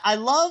 I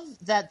love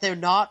that they're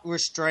not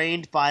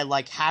restrained by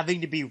like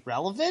having to be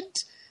relevant,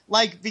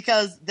 like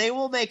because they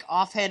will make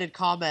offhanded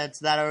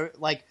comments that are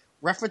like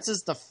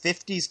references to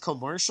 50s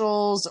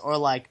commercials or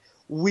like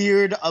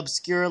weird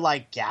obscure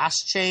like gas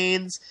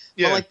chains.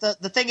 Yeah. But like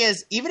the thing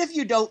is, even if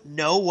you don't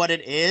know what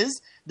it is,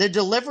 the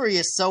delivery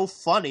is so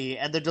funny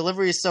and the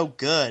delivery is so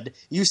good,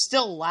 you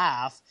still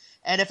laugh.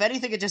 And if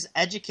anything, it just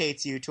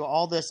educates you to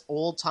all this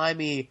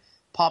old-timey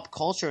pop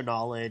culture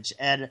knowledge.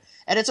 And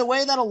it's a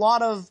way that a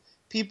lot of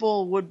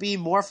people would be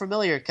more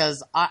familiar.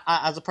 Because I,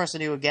 as a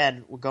person who,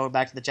 again, going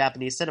back to the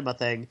Japanese cinema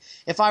thing,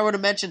 if I were to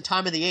mention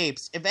Time of the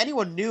Apes, if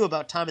anyone knew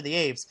about Time of the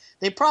Apes,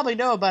 they probably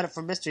know about it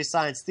from Mystery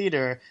Science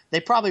Theater. They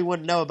probably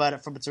wouldn't know about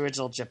it from its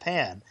original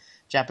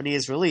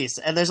Japanese release.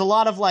 And there's a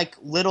lot of, like,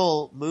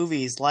 little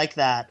movies like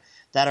that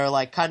are,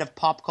 like, kind of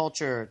pop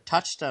culture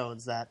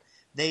touchstones that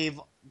they've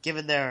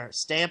given their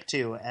stamp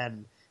to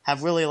and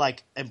have really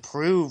like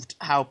improved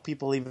how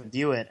people even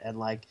view it and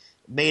like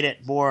made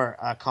it more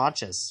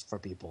conscious for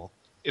people.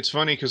 It's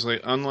funny because like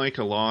unlike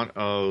a lot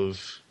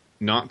of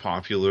not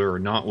popular or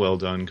not well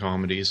done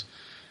comedies,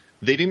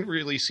 they didn't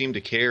really seem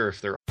to care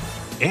if they're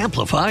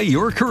Amplify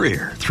your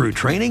career through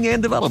training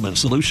and development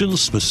solutions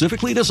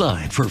specifically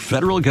designed for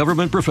federal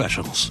government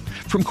professionals.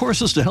 From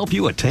courses to help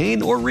you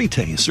attain or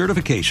retain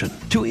certification,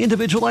 to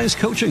individualized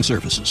coaching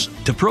services,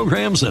 to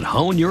programs that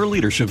hone your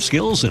leadership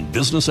skills and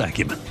business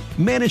acumen,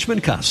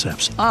 Management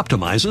Concepts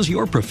optimizes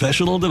your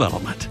professional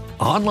development.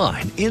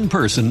 Online, in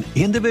person,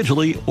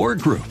 individually, or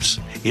groups,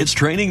 it's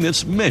training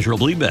that's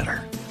measurably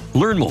better.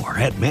 Learn more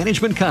at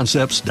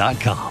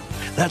managementconcepts.com.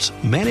 That's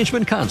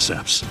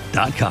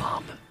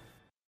managementconcepts.com.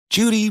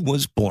 Judy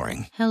was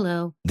boring.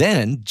 Hello.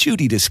 Then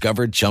Judy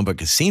discovered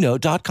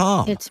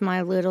ChumbaCasino.com. It's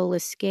my little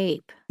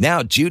escape.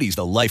 Now Judy's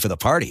the life of the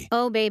party.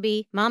 Oh,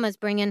 baby, mama's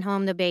bringing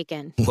home the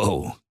bacon.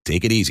 Whoa,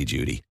 take it easy,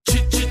 Judy.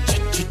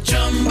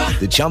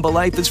 The Chumba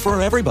life is for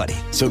everybody.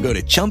 So go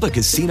to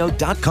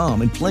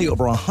ChumbaCasino.com and play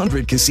over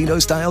 100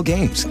 casino-style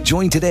games.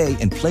 Join today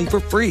and play for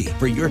free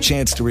for your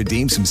chance to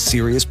redeem some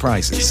serious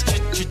prizes.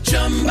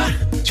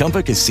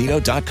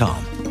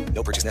 ChumbaCasino.com.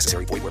 No purchase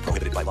necessary. Void where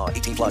prohibited by law.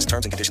 18 plus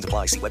terms and conditions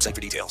apply. See website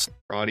for details.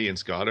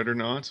 Audience got it or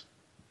not.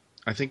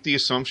 I think the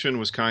assumption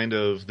was kind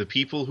of the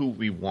people who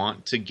we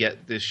want to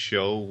get this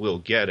show will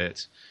get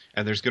it,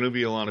 and there's going to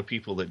be a lot of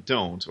people that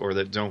don't, or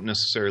that don't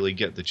necessarily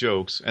get the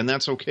jokes, and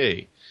that's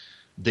okay.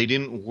 They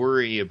didn't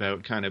worry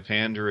about kind of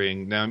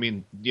pandering. Now, I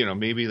mean,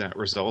 maybe that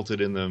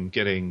resulted in them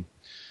getting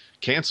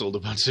canceled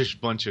a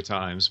bunch of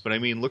times, but I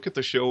mean, look at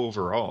the show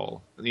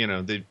overall.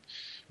 They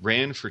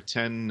ran for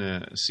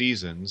 10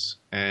 seasons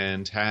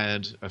and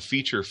had a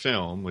feature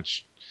film,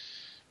 which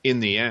in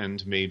the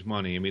end made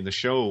money. I mean, the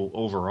show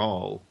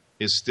overall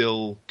is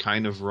still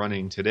kind of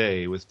running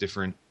today with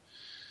different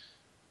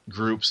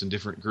groups and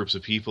different groups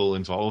of people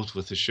involved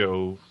with the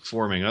show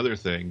forming other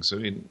things. I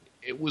mean,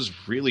 it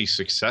was really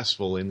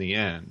successful in the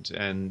end.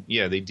 And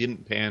yeah, they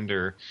didn't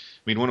pander.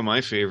 I mean, one of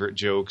my favorite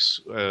jokes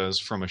was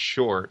from a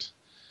short.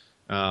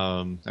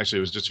 Actually,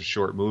 it was just a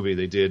short movie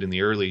they did in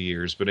the early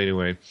years. But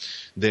anyway,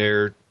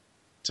 they're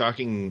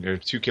talking, or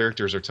two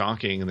characters are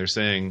talking, and they're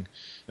saying,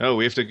 "Oh,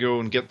 we have to go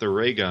and get the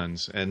ray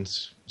guns." And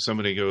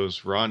somebody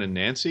goes, "Ron and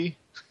Nancy?"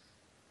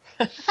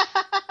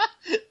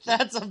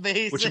 That's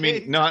amazing. Which, I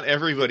mean, not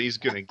everybody's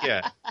going to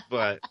get.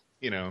 But,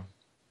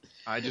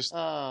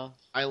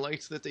 I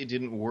liked that they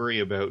didn't worry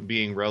about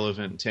being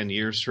relevant 10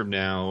 years from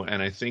now,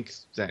 and I think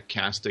that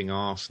casting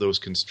off those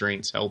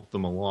constraints helped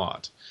them a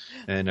lot.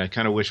 And I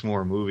kind of wish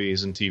more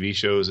movies and TV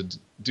shows would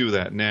do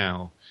that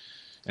now,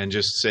 and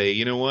just say,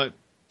 you know what,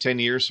 10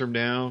 years from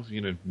now,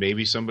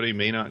 maybe somebody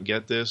may not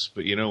get this,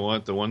 but you know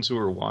what, the ones who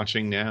are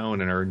watching now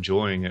and are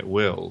enjoying it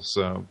will.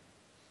 So,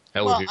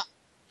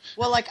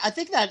 Well, I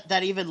think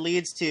that even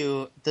leads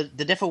to the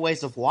different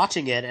ways of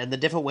watching it and the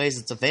different ways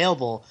it's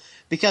available.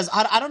 Because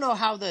I don't know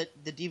how the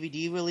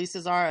DVD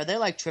releases are. Are there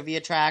like trivia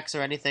tracks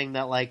or anything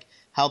that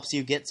helps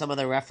you get some of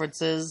the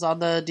references on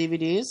the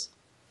DVDs?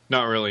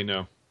 Not really,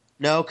 no.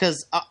 No,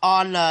 because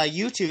on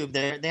YouTube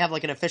they have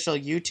an official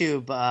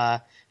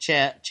YouTube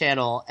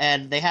channel,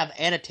 and they have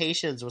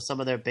annotations with some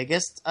of their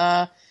biggest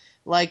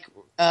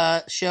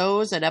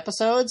shows and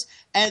episodes,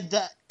 and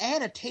the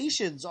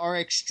annotations are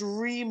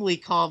extremely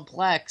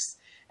complex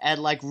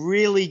and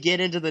really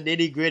get into the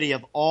nitty gritty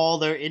of all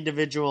their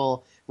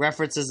individual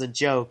references and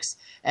jokes,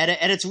 and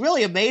it's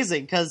really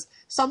amazing because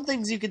some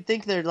things you can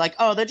think they're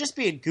they're just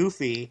being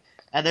goofy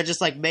and they're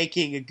just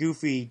making a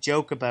goofy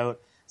joke about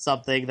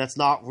something that's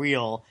not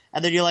real,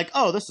 and then you're like,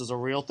 oh, this is a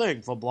real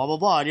thing from blah blah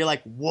blah, and you're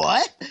like,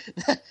 what?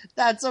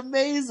 That's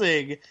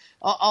amazing.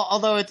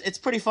 Although it's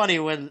pretty funny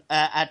when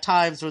at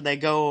times when they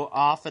go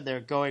off and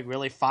they're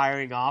really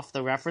firing off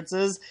the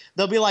references,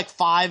 there'll be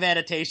 5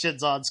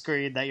 annotations on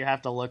screen that you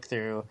have to look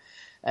through,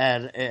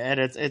 and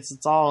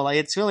it's all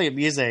it's really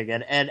amusing,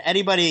 and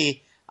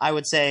anybody I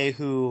would say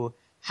who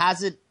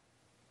hasn't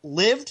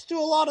lived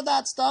through a lot of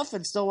that stuff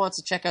and still wants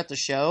to check out the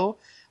show.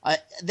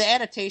 The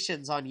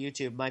annotations on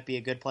YouTube might be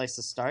a good place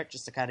to start,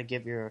 just to kind of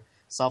give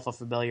yourself a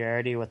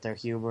familiarity with their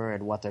humor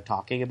and what they're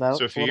talking about.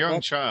 So if you're a young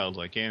child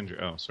like Andrew...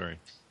 Oh, sorry.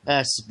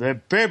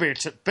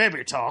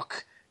 Baby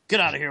talk. Get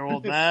out of here,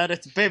 old man.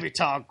 It's baby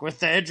talk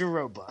with Andrew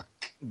Roebuck.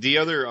 The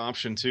other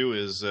option, too,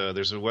 is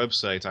there's a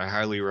website I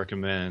highly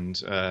recommend,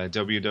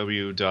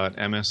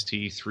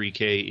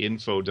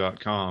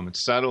 www.mst3kinfo.com.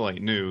 It's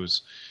satellite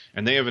news,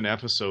 and they have an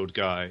episode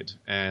guide,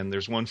 and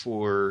there's one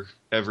for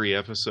every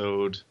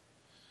episode,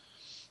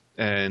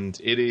 and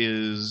it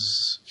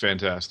is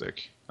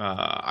fantastic.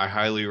 I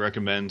highly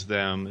recommend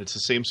them. It's the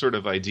same sort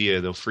of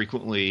idea. They'll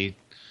frequently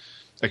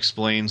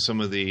explain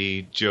some of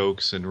the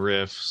jokes and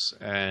riffs,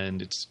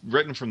 and it's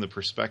written from the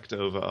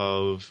perspective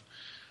of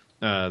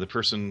the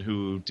person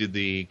who did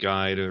the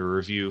guide or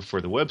review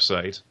for the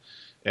website.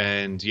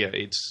 And yeah,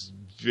 it's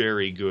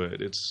very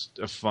good. It's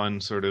a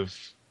fun sort of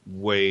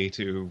way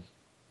to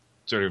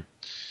they're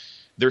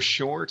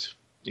short,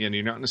 and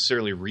you're not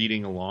necessarily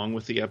reading along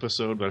with the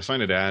episode, but I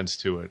find it adds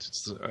to it.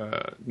 It's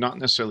not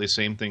necessarily the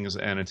same thing as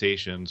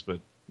annotations, but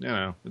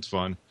it's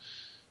fun.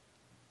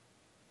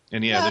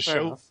 And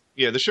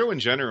the show in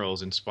general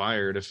has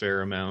inspired a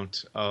fair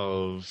amount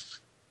of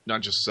not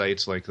just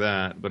sites like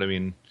that, but I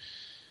mean,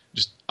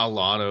 just a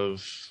lot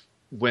of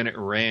when it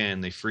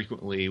ran, they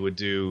frequently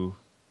would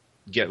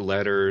get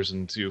letters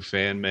and do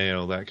fan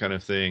mail, that kind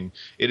of thing.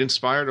 It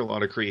inspired a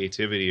lot of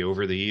creativity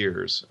over the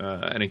years.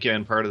 And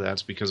again, part of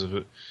that's because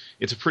of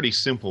it's a pretty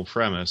simple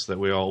premise that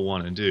we all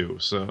want to do.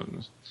 So,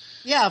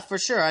 yeah, for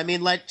sure. I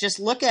mean, just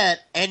look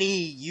at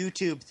any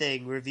YouTube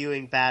thing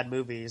reviewing bad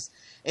movies.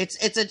 It's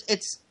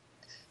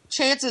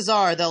chances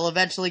are they'll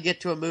eventually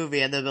get to a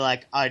movie and they'll be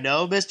like, I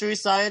know Mystery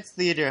Science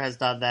Theater has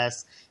done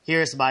this.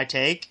 Here's my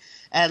take.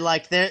 And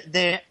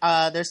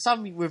there's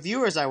some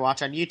reviewers I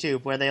watch on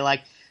YouTube where they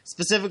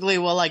specifically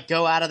will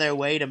go out of their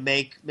way to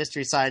make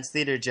Mystery Science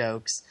Theater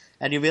jokes,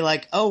 and you'll be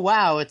like, oh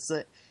wow, it's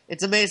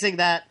amazing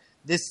that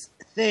this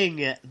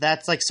thing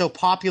that's so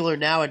popular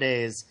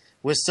nowadays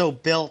was so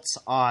built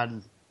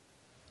on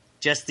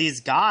just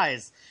these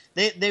guys.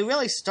 They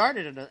really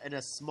started in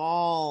a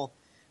small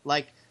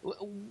the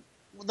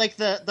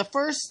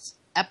first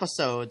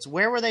episodes.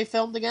 Where were they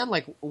filmed again?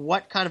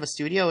 What kind of a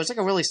studio? It was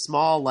a really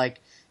small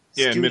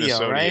studio, in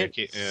Minnesota, right?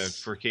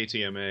 For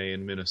KTMA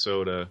in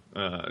Minnesota.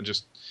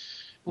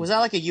 Was that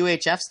like a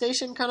UHF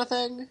station kind of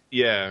thing?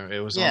 Yeah, it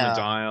was on the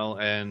dial,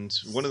 and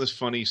one of the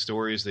funny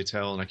stories they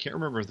tell, and I can't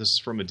remember if this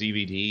is from a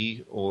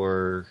DVD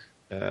or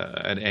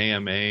an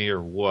AMA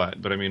or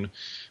what, but I mean,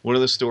 one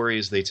of the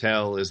stories they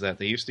tell is that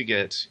they used to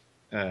get,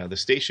 the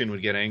station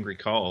would get angry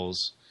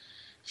calls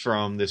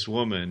from this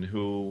woman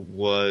who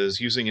was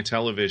using a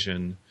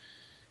television,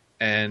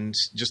 and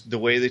just the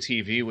way the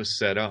TV was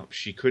set up,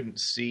 she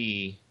couldn't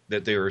see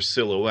that there were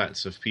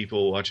silhouettes of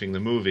people watching the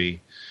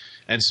movie.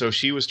 And so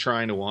she was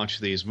trying to watch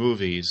these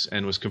movies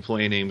and was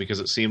complaining because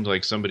it seemed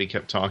like somebody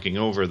kept talking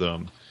over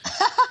them.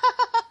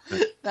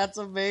 That's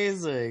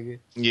amazing.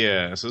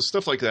 Yeah, so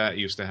stuff like that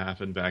used to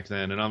happen back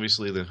then. And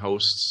obviously the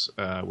hosts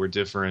were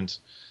different.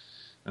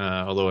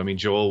 Although, I mean,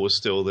 Joel was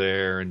still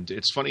there. And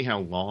it's funny how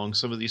long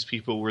some of these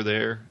people were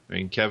there. I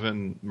mean,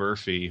 Kevin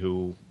Murphy,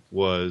 who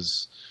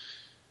was,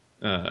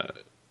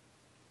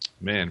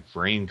 brain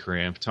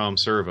cramp, Tom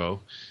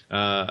Servo.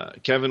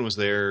 Kevin was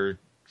there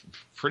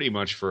pretty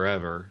much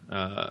forever.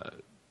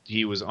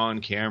 He was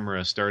on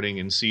camera starting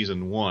in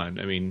season 1.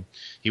 I mean,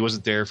 he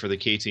wasn't there for the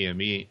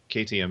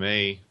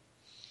KTMA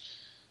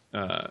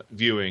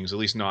viewings, at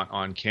least not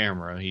on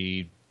camera.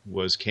 He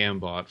was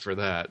cambot for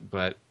that,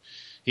 but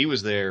he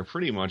was there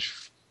pretty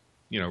much,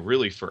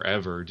 really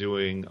forever,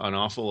 doing an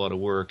awful lot of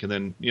work. And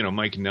then,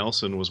 Mike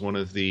Nelson was one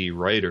of the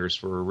writers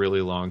for a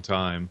really long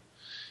time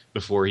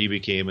before he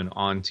became an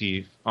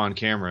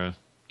on-camera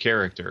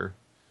character.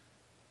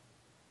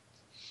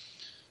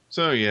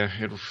 So, yeah,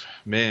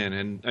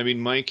 and I mean,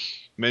 Mike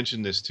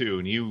mentioned this too,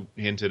 and you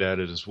hinted at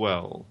it as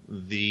well.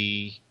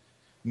 The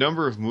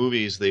number of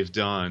movies they've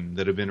done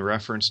that have been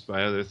referenced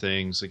by other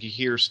things, like you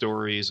hear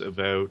stories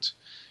about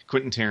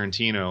Quentin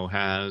Tarantino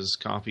has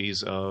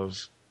copies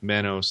of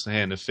Manos, The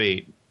Hand of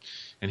Fate,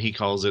 and he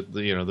calls it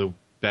the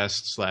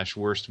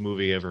best/worst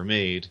movie ever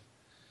made,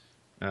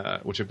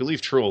 which I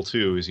believe Troll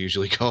 2 is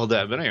usually called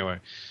that. But anyway,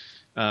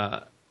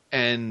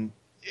 and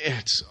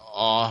it's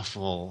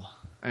awful.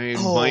 I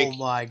mean,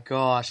 my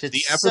gosh, it's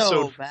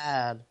so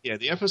bad. Yeah,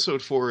 the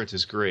episode for it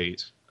is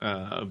great,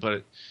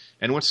 and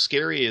what's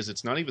scary is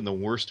it's not even the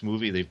worst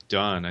movie they've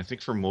done. I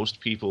think for most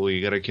people,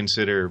 you got to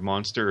consider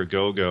Monster A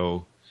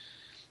Go-Go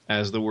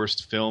as the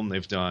worst film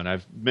they've done.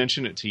 I've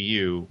mentioned it to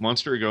you.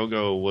 Monster A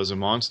Go-Go was a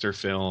monster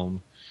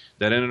film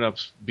that ended up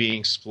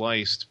being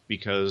spliced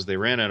because they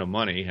ran out of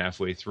money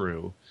halfway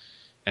through,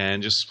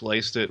 and just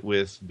spliced it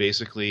with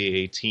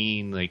basically a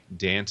teen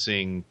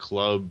dancing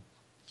club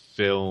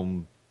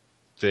film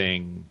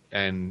thing,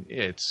 and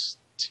it's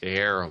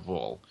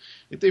terrible.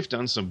 They've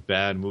done some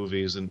bad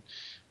movies, and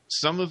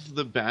some of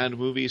the bad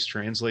movies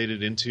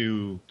translated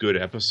into good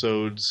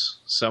episodes.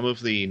 Some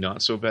of the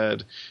not so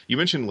bad. You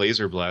mentioned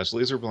Laser Blast.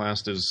 Laser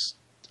Blast is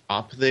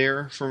up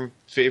there from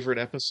favorite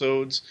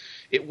episodes.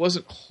 It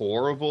wasn't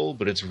horrible,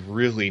 but it's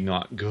really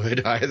not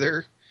good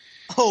either.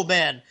 Oh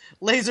man,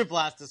 Laser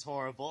Blast is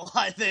horrible.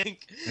 I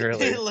think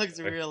really? It looks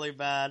really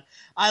bad.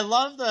 I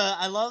love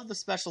the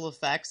special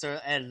effects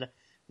and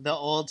the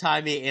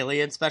old-timey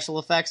alien special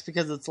effects,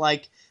 because it's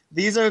like,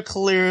 these are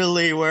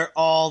clearly where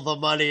all the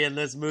money in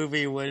this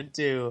movie went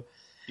to.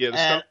 Yeah, the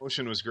stop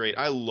motion was great.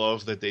 I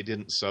love that they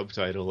didn't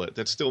subtitle it.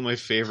 That's still my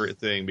favorite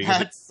thing,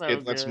 because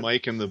it lets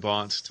Mike and the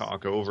bots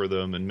talk over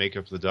them and make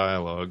up the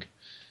dialogue.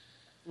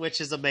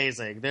 Which is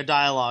amazing. Their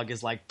dialogue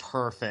is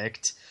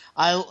perfect.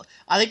 I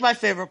think my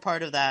favorite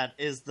part of that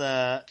is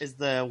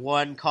the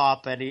one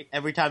cop, and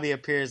every time he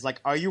appears,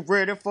 are you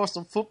ready for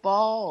some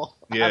football?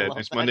 Yeah,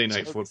 it's Monday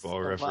Night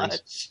Football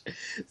reference.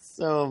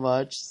 So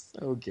much.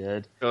 So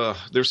good.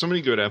 There's so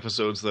many good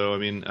episodes, though. I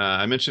mean,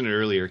 I mentioned it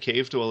earlier.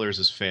 Cave Dwellers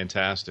is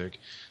fantastic.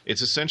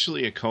 It's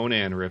essentially a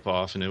Conan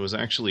ripoff, and it was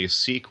actually a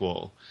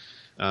sequel.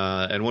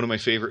 And one of my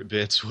favorite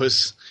bits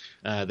was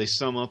they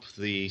sum up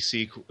the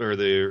sequel or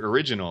the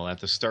original at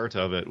the start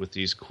of it with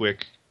these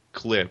quick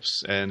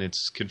clips, and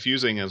it's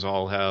confusing as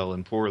all hell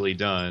and poorly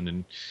done.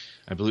 And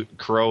I believe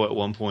Crow at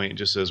one point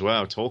just says,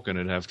 "Wow, Tolkien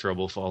would have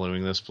trouble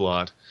following this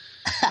plot."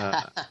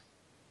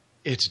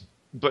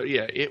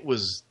 It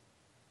was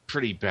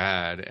pretty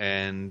bad,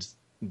 and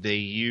they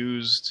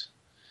used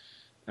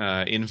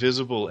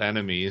invisible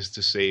enemies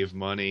to save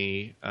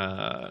money.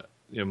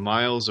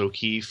 Miles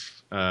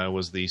O'Keefe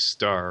was the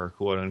star,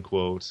 quote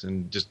unquote,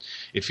 and just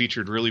it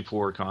featured really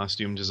poor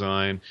costume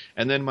design.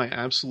 And then my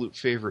absolute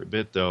favorite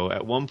bit, though,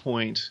 at one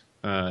point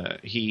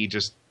he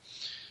just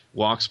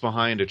walks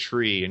behind a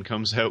tree and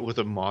comes out with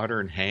a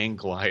modern hang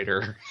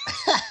glider.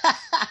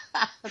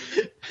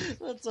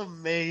 That's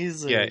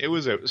amazing. Yeah, it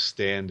was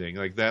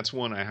outstanding. That's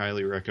one I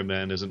highly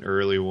recommend as an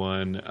early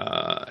one.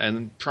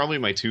 And probably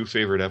my two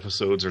favorite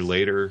episodes are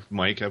later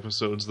Mike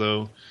episodes,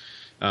 though.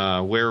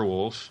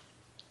 Werewolf,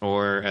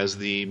 or as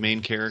the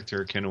main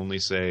character can only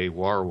say,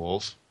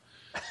 Warwolf.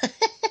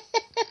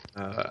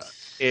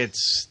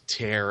 It's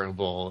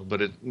terrible,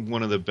 but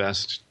one of the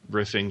best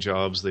riffing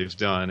jobs they've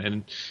done.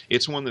 And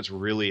it's one that's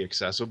really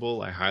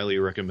accessible. I highly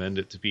recommend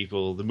it to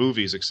people. The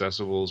movie's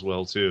accessible as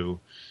well,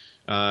 too.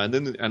 And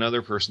then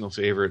another personal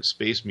favorite,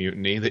 Space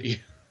Mutiny, that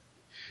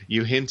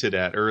you hinted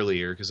at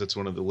earlier, because it's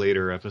one of the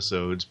later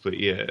episodes. But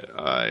yeah,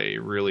 I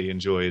really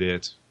enjoyed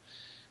it.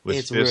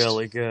 It's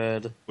really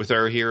good. With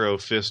our hero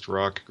Fist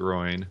Rock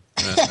Groin.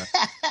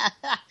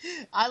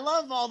 I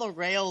love all the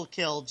rail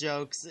kill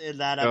jokes in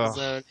that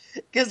episode.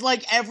 Because,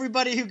 like,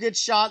 everybody who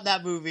gets shot in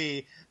that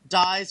movie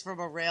dies from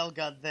a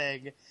railgun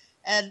thing.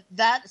 And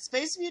that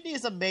Space Mutiny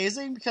is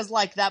amazing because,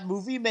 like, that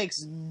movie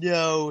makes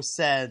no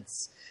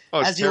sense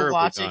as you're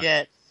watching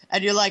it.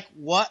 And you're like,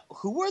 what?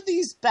 Who are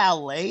these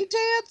ballet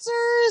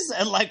dancers?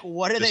 And, like,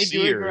 what are they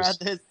doing around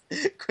this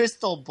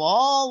crystal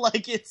ball?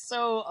 Like, it's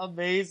so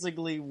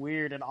amazingly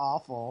weird and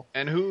awful.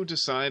 And who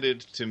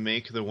decided to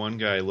make the one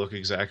guy look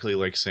exactly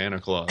like Santa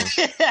Claus?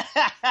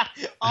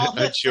 All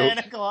the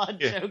Santa Claus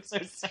jokes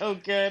are so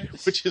good.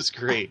 Which is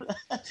great.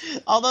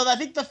 Although I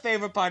think the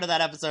favorite part of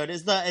that episode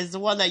is the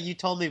one that you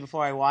told me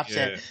before I watched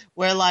it,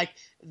 where, like,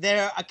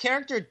 a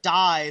character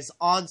dies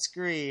on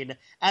screen,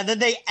 and then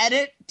they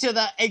edit to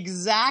the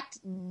exact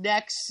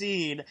next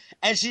scene,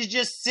 and she's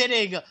just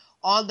sitting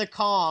on the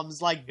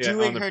comms, like,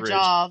 doing her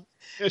job.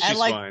 Yeah, she's and,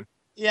 like, fine.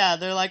 Yeah,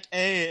 they're like,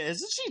 hey,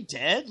 isn't she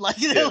dead? Like,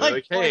 they're yeah,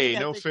 like hey,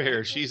 no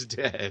fair, she's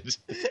dead.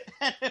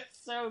 And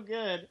it's so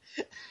good.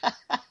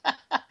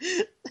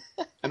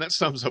 And that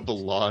sums up a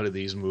lot of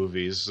these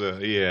movies.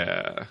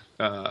 Other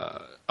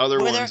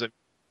ones...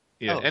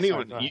 Yeah,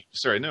 anyone...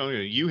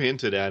 You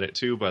hinted at it,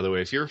 too, by the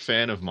way. If you're a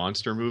fan of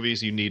monster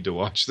movies, you need to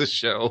watch this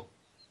show.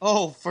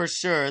 Oh, for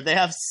sure. They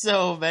have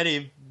so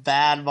many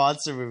bad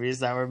monster movies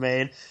that were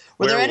made.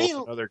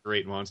 Another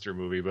great monster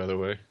movie, by the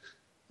way.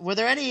 Were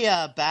there any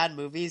bad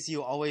movies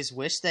you always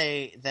wish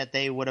that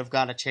they would have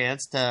got a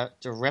chance to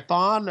rip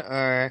on?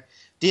 Or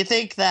do you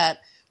think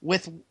that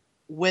with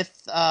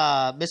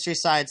Mystery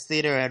Science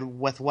Theater and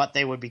with what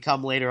they would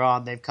become later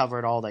on, they've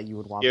covered all that you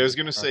would want? Yeah, I was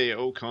going to say,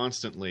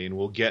 constantly, and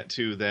we'll get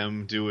to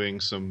them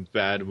doing some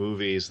bad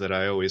movies that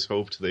I always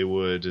hoped they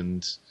would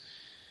and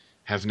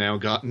have now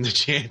gotten the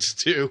chance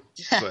to.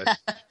 But,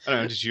 I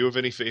don't know, did you have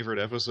any favorite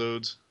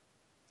episodes?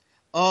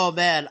 Oh,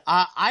 man,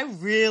 I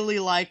really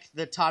like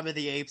the Time of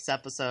the Apes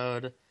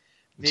episode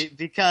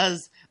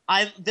because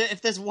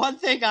if there's one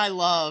thing I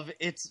love,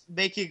 it's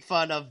making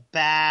fun of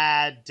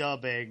bad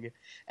dubbing.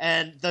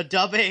 And the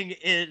dubbing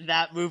in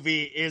that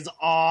movie is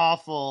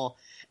awful.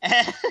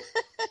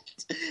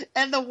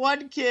 And the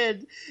one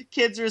kid's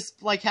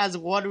has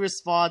one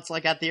response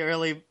like at the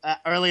early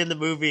in the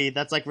movie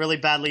that's like really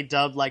badly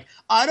dubbed, like,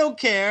 I don't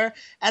care.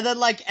 And then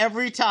like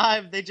every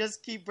time they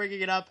just keep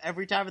bringing it up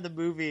every time in the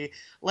movie,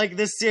 like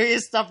this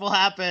serious stuff will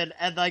happen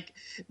and like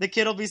the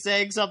kid will be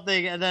saying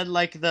something and then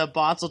like the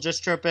bots will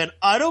just chirp in,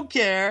 I don't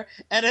care.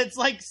 And it's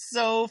like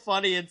so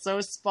funny and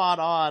so spot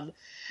on.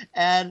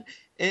 And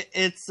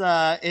it's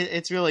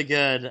really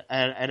good,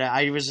 and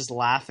I was just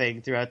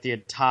laughing throughout the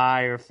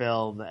entire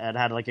film and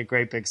had like a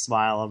great big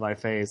smile on my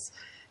face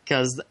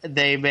because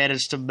they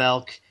managed to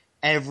milk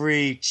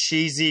every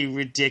cheesy,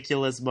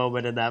 ridiculous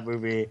moment in that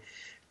movie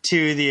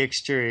to the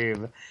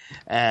extreme,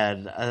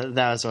 and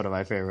that was one of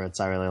my favorites.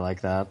 I really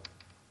like that.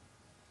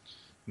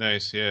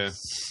 Nice, yeah.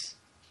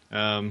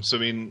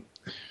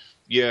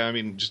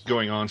 Just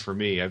going on for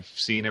me, I've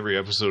seen every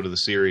episode of the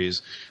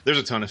series. There's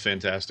a ton of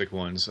fantastic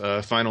ones.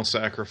 Final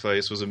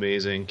Sacrifice was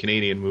amazing.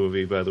 Canadian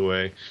movie, by the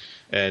way,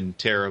 and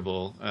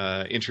terrible.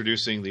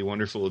 Introducing the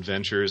wonderful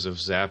adventures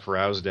of Zap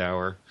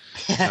Rousdower.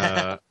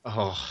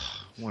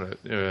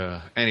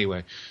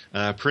 Anyway,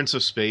 Prince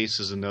of Space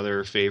is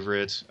another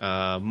favorite.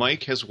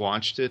 Mike has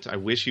watched it. I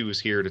wish he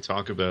was here to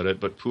talk about it,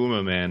 but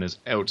Puma Man is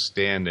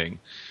outstanding.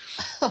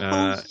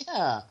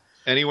 Yeah.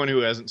 Anyone who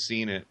hasn't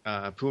seen it,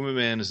 Puma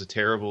Man is a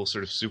terrible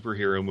sort of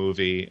superhero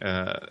movie.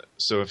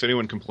 So if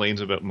anyone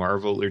complains about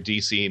Marvel or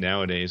DC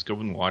nowadays, go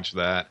and watch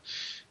that.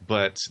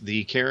 But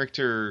the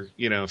character,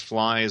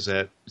 flies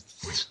at...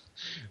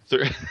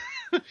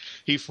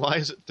 he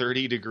flies at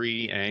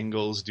 30-degree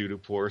angles due to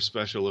poor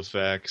special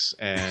effects,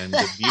 and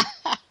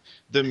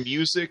the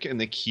music and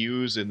the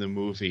cues in the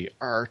movie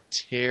are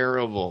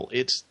terrible.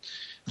 It's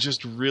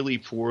just really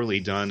poorly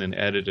done and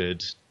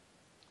edited,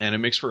 and it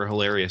makes for a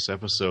hilarious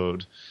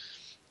episode.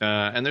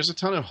 And there's a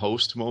ton of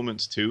host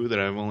moments, too, that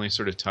I've only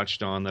sort of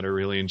touched on that I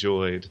really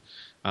enjoyed.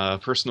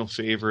 Personal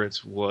favorite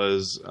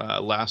was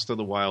Last of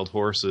the Wild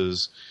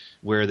Horses,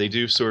 where they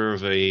do sort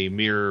of a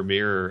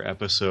mirror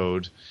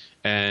episode,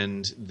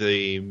 and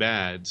the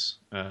Mads,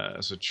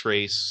 so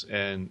Trace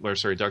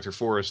Dr.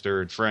 Forrester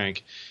and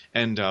Frank,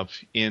 end up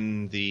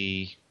in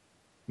the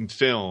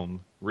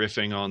film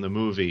riffing on the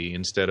movie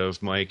instead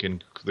of Mike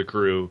and the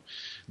crew.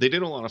 They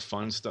did a lot of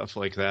fun stuff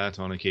like that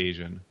on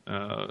occasion,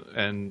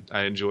 and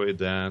I enjoyed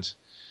that.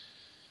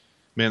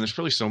 Man, there's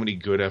probably so many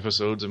good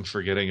episodes I'm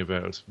forgetting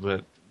about,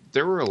 but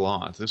there were a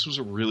lot. This was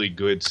a really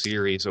good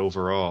series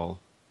overall.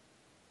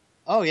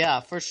 Oh, yeah,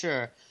 for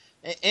sure.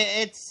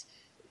 It's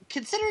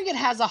considering it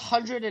has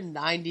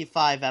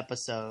 195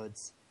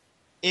 episodes,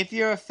 if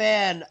you're a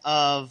fan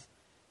of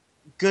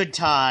good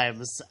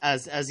times,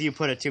 as you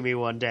put it to me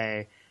one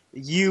day,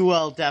 you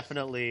will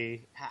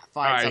definitely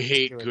find something I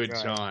hate to good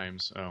enjoy.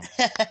 times. Oh.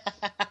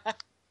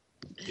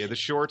 Yeah, the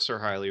shorts are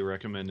highly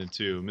recommended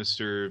too.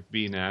 Mr.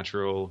 Be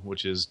Natural,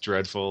 which is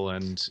dreadful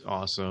and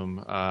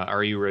awesome.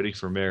 Are You Ready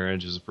for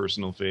Marriage is a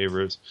personal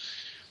favorite.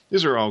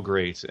 These are all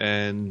great,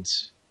 and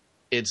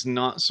it's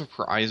not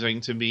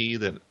surprising to me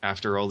that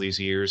after all these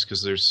years,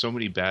 because there's so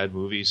many bad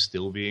movies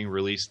still being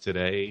released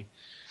today,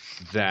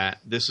 that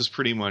this is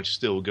pretty much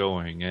still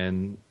going.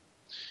 And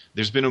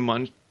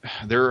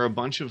there are a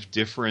bunch of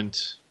different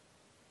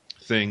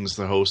things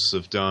the hosts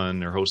have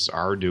done, or hosts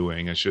are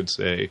doing, I should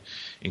say,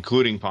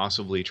 including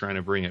possibly trying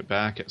to bring it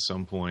back at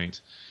some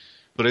point.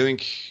 But I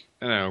think,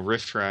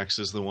 Riff Tracks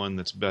is the one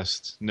that's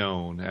best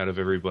known out of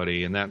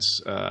everybody, and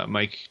that's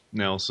Mike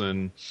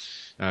Nelson,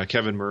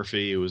 Kevin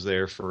Murphy, who was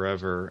there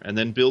forever, and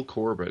then Bill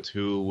Corbett,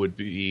 who would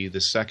be the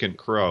second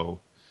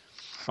Crow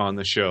on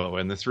the show.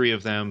 And the three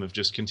of them have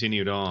just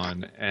continued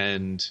on.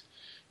 And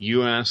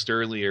you asked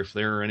earlier if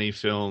there are any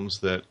films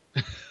that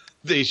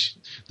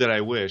that I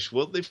wish.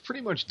 Well, they've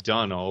pretty much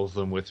done all of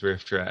them with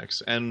Riff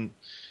Tracks. And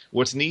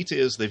what's neat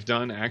is they've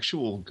done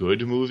actual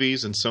good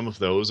movies, and some of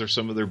those are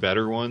some of their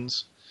better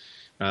ones.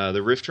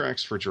 The Riff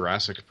Tracks for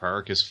Jurassic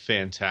Park is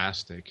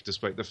fantastic,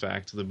 despite the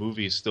fact the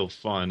movie is still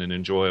fun and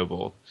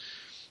enjoyable.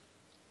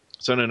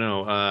 So I don't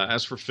know.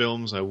 As for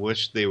films I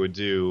wish they would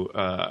do,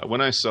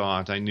 when I saw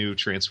it, I knew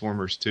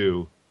Transformers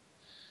 2,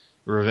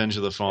 Revenge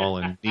of the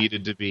Fallen,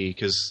 needed to be,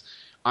 because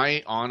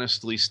I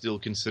honestly still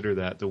consider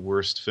that the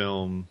worst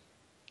film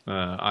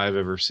I've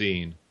ever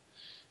seen.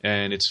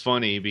 And it's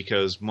funny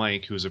because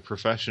Mike, who's a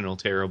professional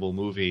terrible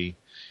movie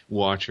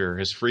watcher,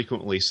 has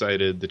frequently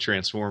cited the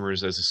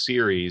Transformers as a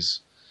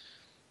series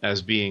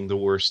as being the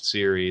worst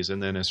series,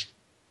 and then has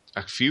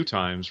a few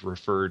times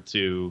referred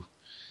to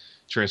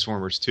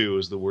Transformers 2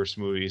 as the worst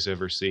movie he's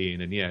ever seen.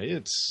 And yeah,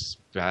 it's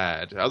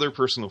bad. Other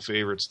personal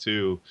favorites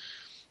too.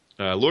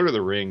 Lord of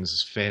the Rings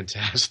is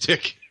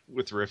fantastic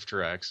with Riff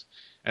Tracks.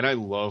 And I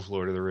love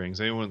Lord of the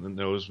Rings. Anyone that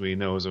knows me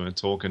knows I'm a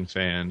Tolkien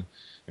fan,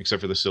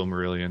 except for the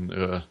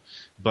Silmarillion.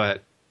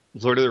 But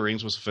Lord of the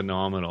Rings was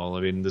phenomenal. I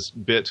mean, this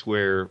bit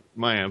where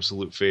my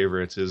absolute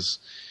favorite is,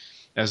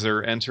 as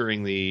they're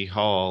entering the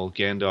hall,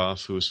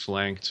 Gandalf, who is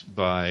flanked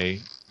by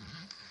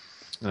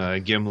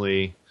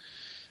Gimli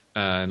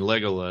and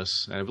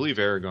Legolas, and I believe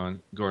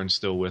Aragorn's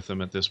still with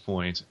them at this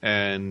point,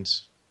 and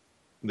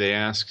they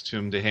asked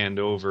him to hand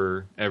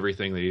over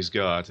everything that he's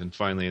got, and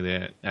finally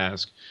they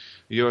ask,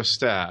 "Your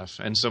staff,"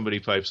 and somebody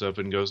pipes up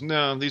and goes,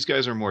 "No, these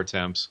guys are more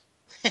temps."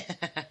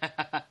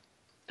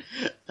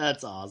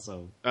 That's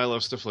awesome. I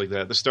love stuff like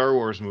that. The Star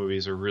Wars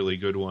movies are really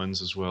good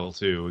ones as well,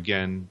 too.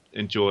 Again,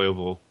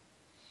 enjoyable.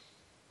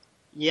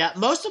 Yeah,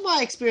 most of my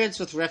experience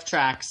with Riff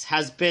Tracks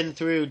has been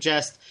through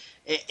just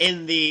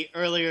in the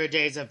earlier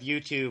days of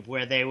YouTube,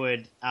 where they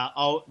would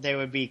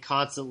be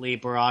constantly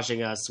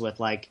barraging us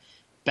with like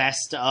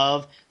best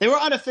of. They were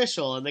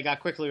unofficial and they got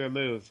quickly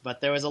removed,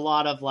 but there was a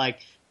lot of like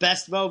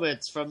best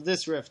moments from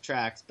this Riff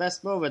Tracks,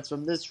 best moments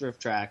from this Riff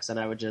Tracks, and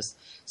I would just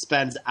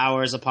spend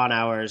hours upon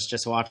hours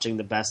just watching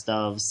the best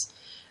ofs,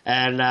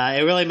 and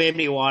it really made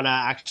me want to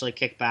actually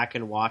kick back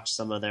and watch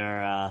some of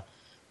their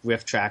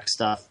Riff Track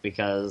stuff,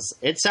 because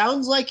it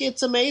sounds like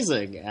it's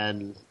amazing.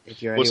 And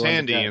if you're it's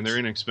handy and they're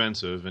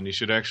inexpensive, and you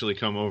should actually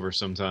come over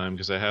sometime,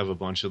 because I have a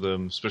bunch of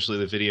them, especially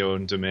the video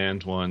on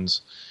demand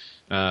ones.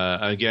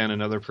 Again,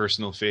 another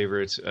personal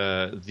favorite,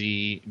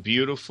 the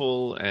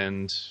beautiful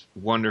and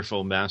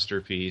wonderful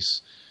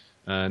masterpiece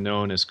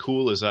known as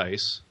Cool as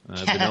Ice,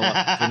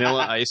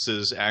 Vanilla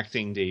Ice's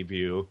acting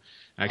debut.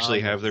 I actually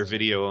have their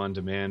video on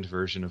demand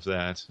version of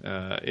that.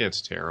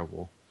 It's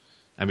terrible.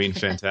 I mean,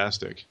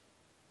 fantastic.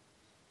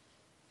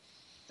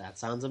 That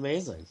sounds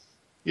amazing.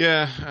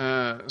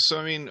 Yeah, so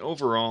I mean,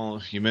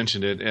 overall, you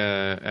mentioned it,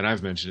 and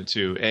I've mentioned it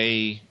too.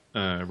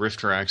 Riff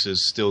Tracks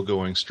is still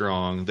going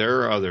strong.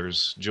 There are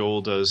others.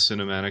 Joel does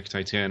Cinematic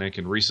Titanic,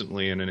 and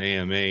recently in an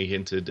AMA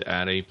hinted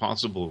at a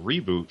possible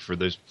reboot for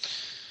the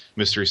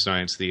Mystery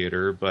Science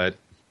Theater, but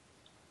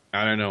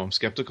I don't know. I'm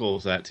skeptical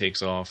if that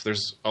takes off.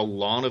 There's a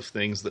lot of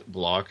things that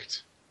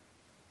blocked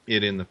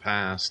it in the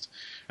past,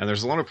 and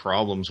there's a lot of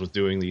problems with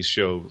doing these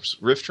shows.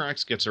 Riff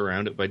Tracks gets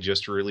around it by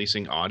just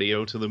releasing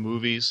audio to the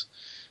movies,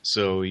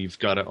 so you've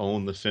got to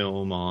own the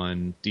film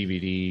on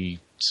DVD,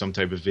 some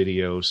type of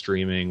video,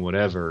 streaming,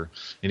 whatever,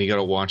 and you got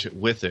to watch it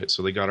with it.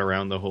 So they got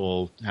around the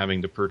whole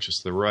having to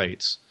purchase the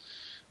rights.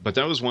 But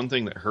that was one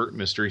thing that hurt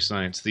Mystery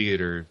Science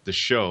Theater, the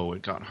show.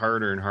 It got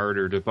harder and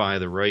harder to buy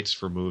the rights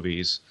for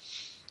movies.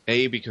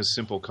 A, because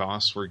simple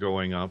costs were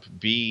going up.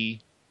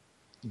 B,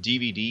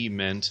 DVD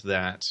meant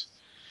that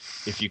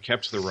if you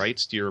kept the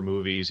rights to your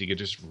movies, you could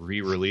just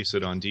re-release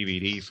it on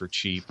DVD for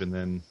cheap and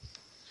then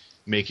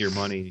make your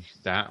money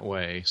that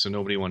way. So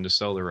nobody wanted to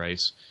sell the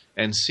rights.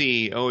 And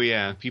C, oh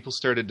yeah, people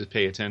started to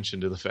pay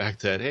attention to the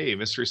fact that, hey,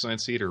 Mystery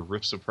Science Theater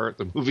rips apart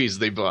the movies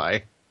they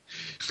buy.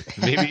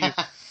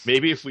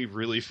 Maybe if we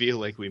really feel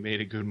like we made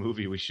a good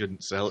movie, we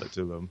shouldn't sell it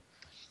to them.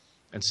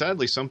 And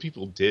sadly, some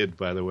people did,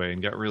 by the way,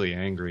 and got really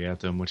angry at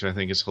them, which I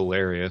think is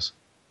hilarious.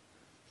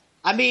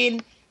 I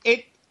mean,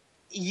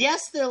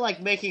 yes, they're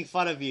like making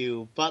fun of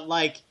you, but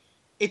like,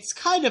 it's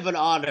kind of an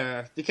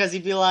honor, because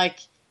you'd be like,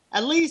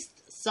 at least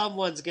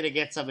someone's gonna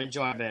get some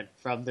enjoyment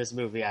from this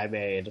movie I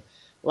made.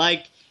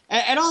 Like,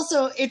 And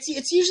also,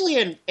 it's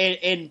usually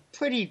in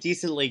pretty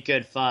decently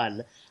good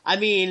fun. I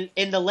mean,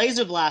 in the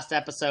Laser Blast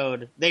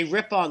episode, they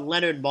rip on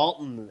Leonard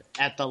Maltin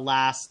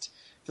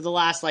for the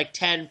last like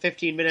 10,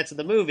 15 minutes of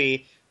the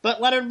movie. But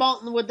Leonard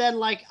Maltin would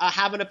then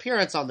have an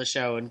appearance on the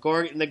show in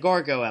the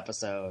Gorgo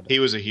episode. He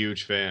was a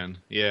huge fan,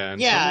 yeah.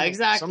 And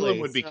exactly. Some of them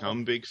would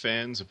become big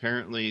fans.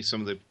 Apparently,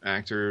 some of the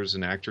actors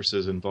and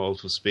actresses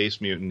involved with Space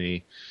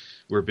Mutiny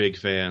were big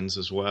fans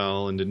as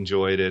well and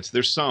enjoyed it.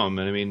 There's some,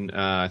 and I mean,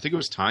 I think it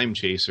was Time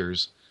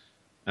Chasers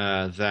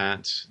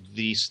that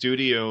the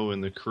studio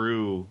and the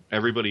crew,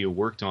 everybody who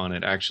worked on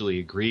it, actually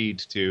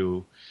agreed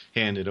to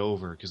hand it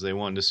over because they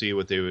wanted to see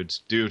what they would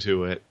do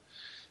to it.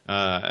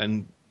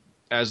 And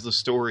as the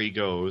story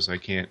goes, I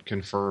can't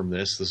confirm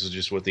this. This is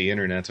just what the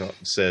internet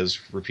says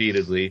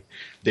repeatedly.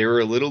 They were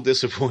a little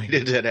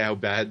disappointed at how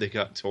bad they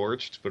got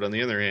torched, but on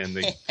the other hand,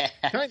 they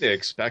kind of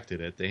expected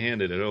it. They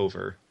handed it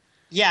over.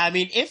 Yeah, I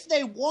mean, if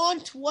they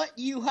want what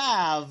you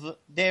have,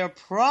 they're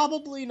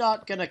probably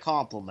not going to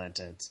compliment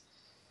it.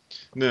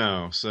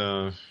 No,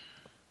 so,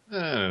 I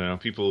don't know.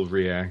 People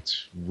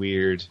react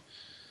weird.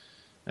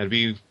 I'd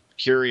be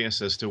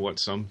curious as to what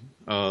some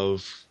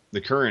of the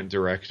current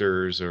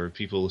directors or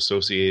people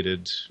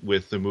associated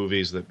with the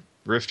movies that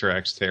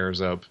RiffTrax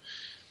tears up,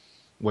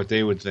 what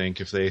they would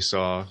think if they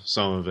saw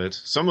some of it.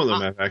 Some of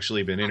them have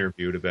actually been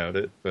interviewed about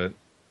it, but...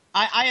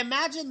 I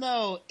imagine,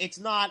 though, it's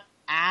not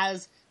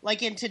as...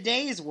 Like, in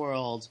today's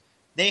world,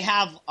 they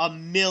have a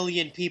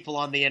million people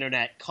on the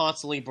internet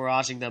constantly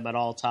barraging them at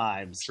all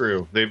times.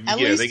 True. They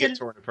get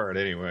torn apart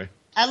anyway.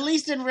 At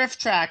least in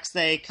RiffTrax,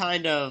 they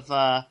kind of...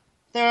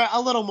 they're a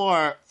little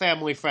more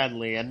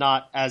family-friendly and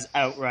not as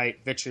outright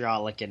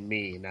vitriolic and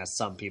mean as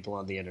some people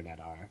on the internet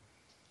are.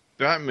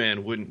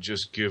 Batman wouldn't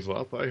just give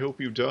up. I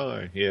hope you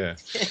die. Yeah.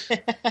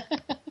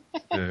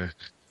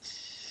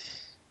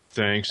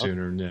 Thanks,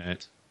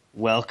 Internet.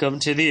 Welcome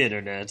to the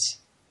internet.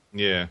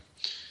 Yeah.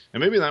 And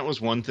maybe that was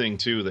one thing,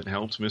 too, that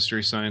helped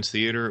Mystery Science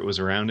Theater. It was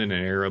around in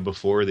an era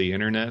before the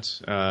internet.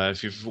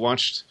 If you've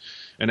watched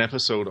an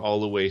episode all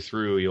the way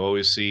through, you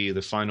always see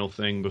the final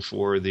thing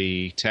before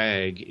the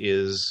tag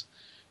is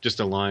just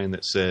a line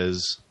that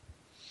says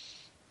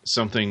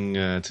something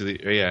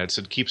it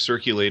said, keep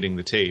circulating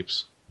the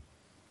tapes.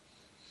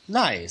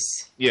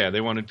 Nice. Yeah,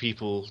 they wanted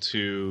people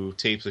to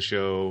tape the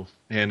show,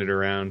 hand it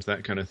around,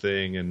 that kind of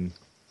thing. And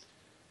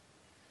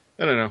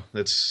I don't know,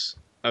 that's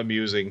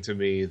amusing to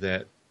me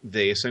that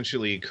they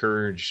essentially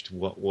encouraged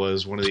what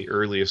was one of the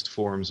earliest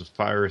forms of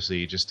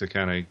piracy just to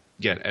kind of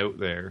get out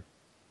there.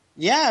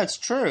 Yeah, it's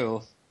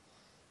true.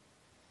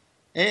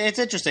 It's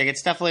interesting.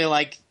 It's definitely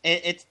like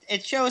it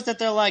shows that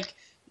they're like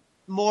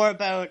more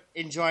about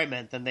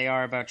enjoyment than they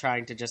are about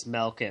trying to just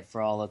milk it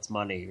for all its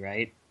money,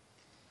 right?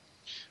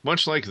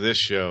 Much like this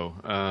show.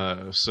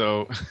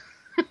 So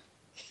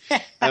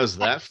how's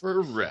that for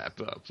a wrap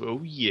up?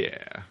 Oh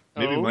yeah.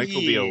 Maybe Mike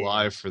will be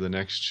alive for the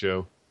next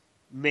show.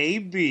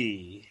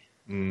 Maybe.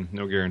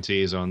 No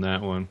guarantees on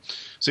that one.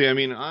 So, yeah, I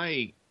mean,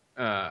 I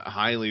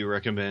highly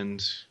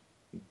recommend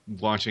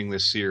watching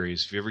this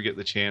series if you ever get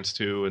the chance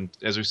to. And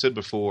as we said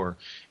before,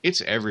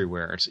 it's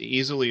everywhere. It's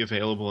easily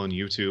available on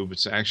YouTube.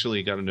 It's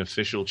actually got an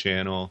official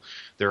channel.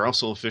 There are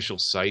also official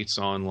sites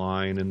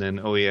online. And then,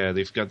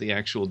 they've got the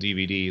actual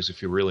DVDs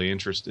if you're really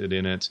interested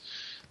in it.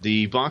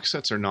 The box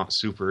sets are not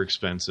super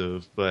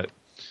expensive, but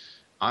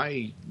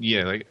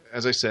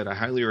as I said, I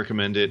highly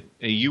recommend it.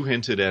 You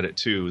hinted at it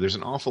too. There's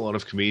an awful lot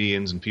of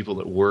comedians and people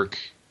that work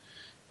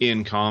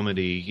in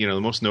comedy. You know,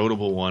 the most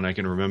notable one I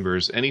can remember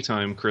is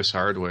anytime Chris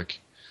Hardwick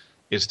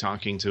is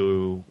talking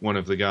to one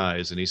of the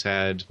guys, and he's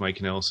had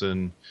Mike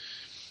Nelson,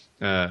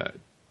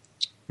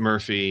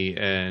 Murphy,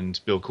 and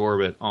Bill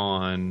Corbett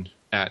on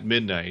at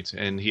midnight,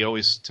 and he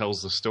always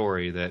tells the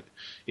story that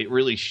it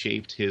really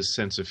shaped his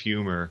sense of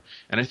humor,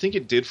 and I think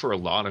it did for a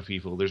lot of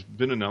people. There's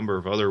been a number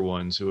of other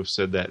ones who have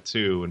said that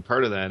too, and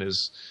part of that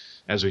is,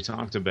 as we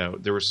talked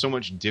about, there was so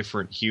much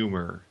different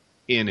humor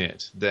in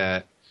it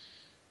that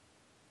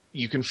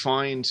you can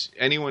find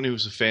anyone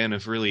who's a fan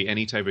of really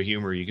any type of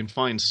humor, you can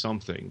find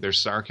something.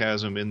 There's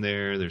sarcasm in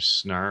there, there's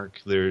snark,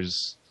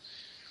 there's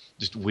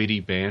just witty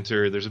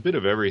banter, there's a bit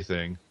of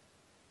everything,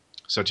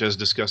 such as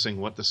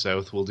discussing what the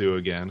South will do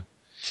again.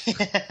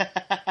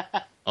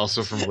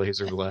 Also from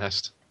Laser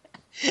Blast.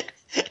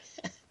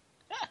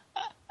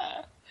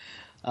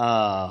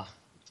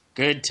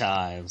 Good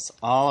times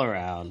all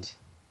around.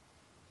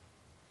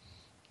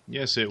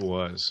 Yes, it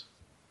was.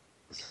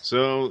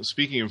 So,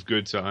 speaking of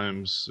good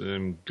times,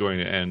 I'm going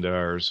to end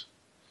ours.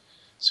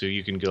 So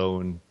you can go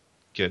and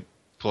get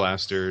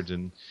plastered.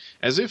 And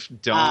as if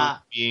Don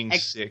being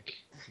sick...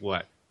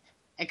 What?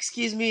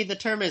 Excuse me, the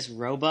term is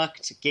roebuck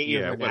to get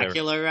your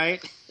vernacular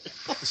right.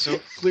 So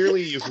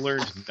clearly you've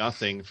learned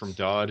nothing from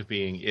Dodd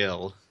being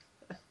ill.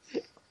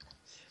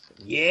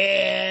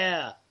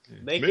 Yeah!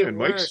 Make it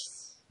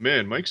worse.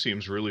 Mike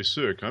seems really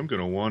sick. I'm going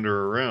to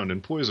wander around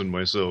and poison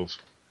myself.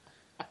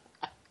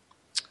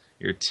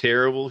 You're a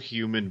terrible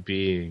human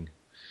being.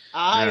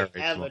 I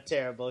am a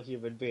terrible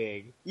human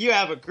being. You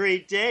have a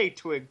great day,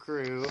 Twin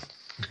Crew.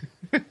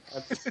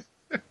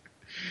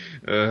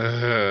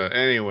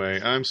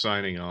 Anyway, I'm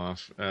signing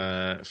off.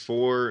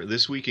 For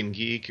This Week in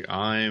Geek,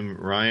 I'm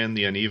Ryan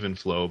the Uneven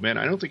Flow. Man,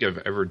 I don't think I've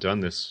ever done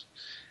this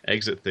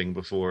exit thing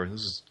before.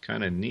 This is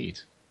kind of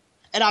neat.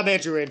 And I'm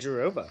Andrew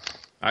Ruba.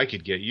 I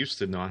could get used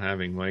to not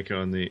having Mike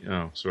on the...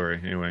 Oh,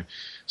 sorry. Anyway.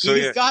 So,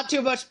 He's got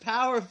too much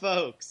power,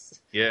 folks.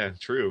 Yeah,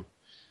 true.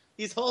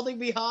 He's holding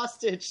me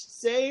hostage.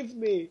 Save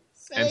me.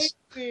 Save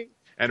me.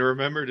 And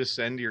remember to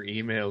send your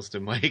emails to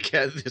Mike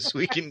at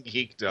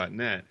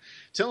thisweekingeek.net.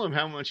 Tell him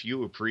how much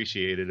you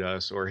appreciated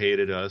us or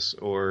hated us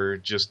or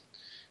just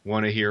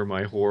want to hear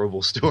my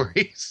horrible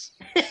stories.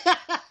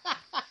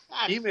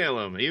 Email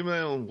him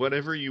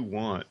whatever you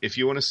want. If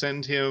you want to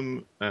send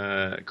him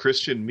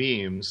Christian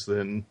memes,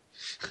 then...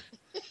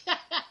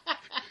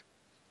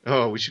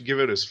 Oh, we should give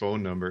out his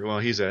phone number. Well,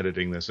 he's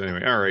editing this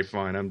anyway. All right,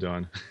 fine, I'm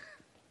done.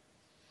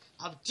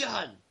 I'm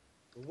done.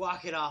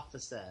 Walking off the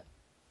set.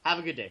 Have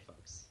a good day,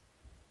 folks.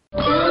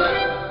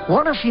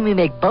 Want to see me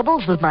make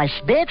bubbles with my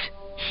spit?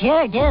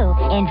 Sure do.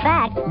 In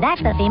fact,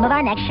 that's the theme of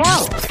our next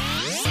show.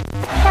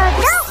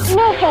 So don't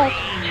miss it.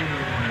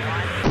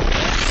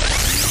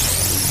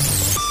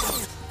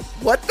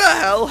 What the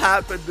hell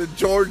happened to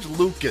George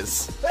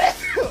Lucas?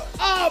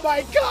 Oh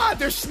my god,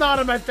 there's snot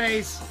on my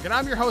face. And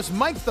I'm your host,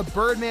 Mike the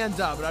Birdman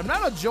Dub, but I'm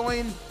not a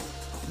join.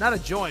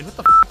 What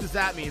the f*** does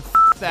that mean?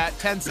 F*** that.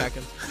 10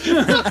 seconds. No,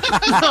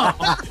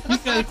 you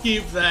gotta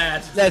keep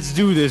that. Let's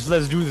do this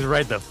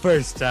right the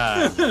first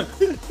time.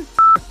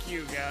 Fuck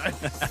you guys.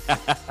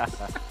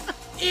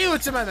 Ew,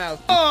 it's in my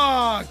mouth.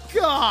 Oh,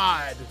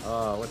 God.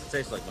 What's it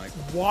taste like, Mike?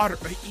 Water.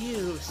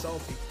 Ew,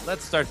 salty.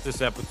 Let's start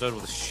this episode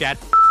with a shat.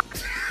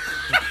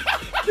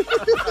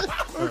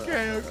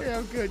 Okay,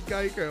 I'm good.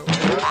 Geico.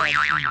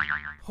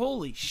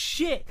 Holy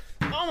shit.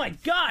 Oh my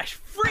gosh.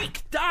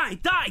 Freak. Die.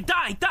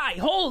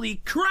 Holy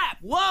crap.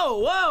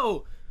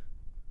 Whoa.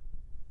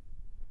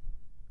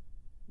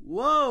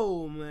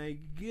 Whoa, my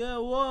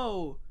god.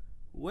 Whoa.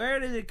 Where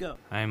did it go?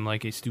 I'm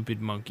like a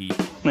stupid monkey.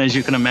 As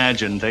you can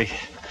imagine, they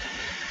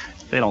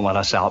don't let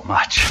us out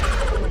much.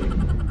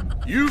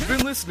 You've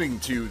been listening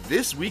to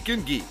This Week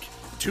in Geek.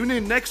 Tune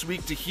in next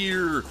week to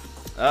hear,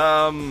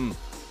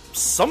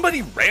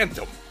 somebody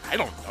random. I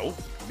don't know.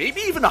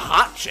 Maybe even a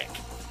hot chick.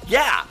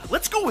 Yeah,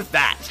 let's go with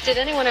that. Did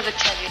anyone ever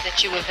tell you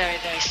that you were very,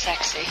 very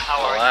sexy?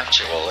 Well,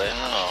 actually,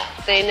 no.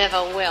 They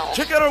never will.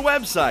 Check out our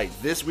website,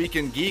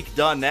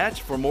 thisweekingeek.net,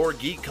 for more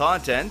geek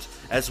content.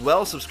 As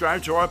well,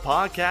 subscribe to our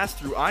podcast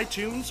through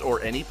iTunes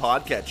or any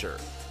podcatcher.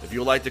 If you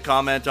would like to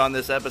comment on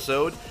this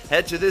episode,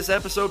 head to this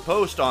episode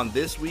post on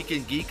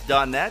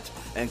thisweekingeek.net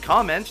and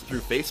comment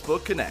through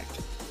Facebook Connect.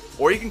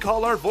 Or you can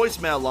call our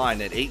voicemail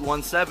line at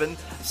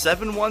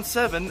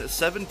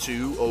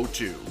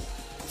 817-717-7202.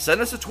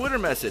 Send us a Twitter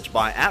message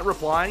by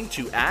replying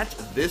to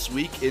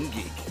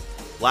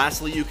 @thisweekingeek.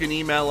 Lastly, you can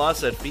email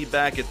us at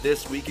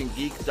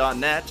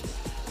feedback@thisweekingeek.net.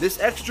 This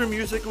extra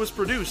music was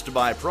produced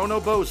by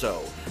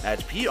Pronobozo at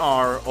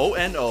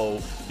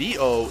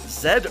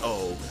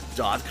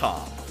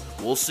pronobozo.com.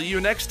 We'll see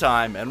you next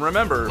time, and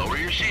remember... Lower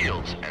your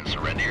shields and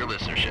surrender your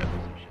listenership.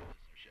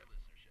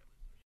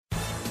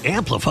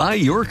 Amplify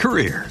your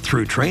career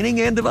through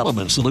training and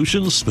development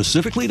solutions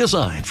specifically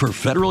designed for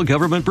federal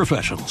government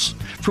professionals.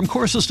 From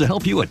courses to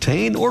help you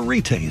attain or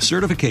retain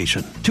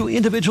certification, to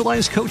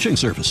individualized coaching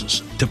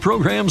services, to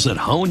programs that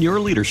hone your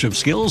leadership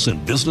skills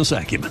and business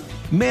acumen,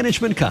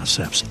 Management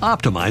Concepts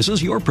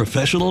optimizes your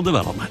professional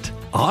development.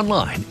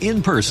 Online,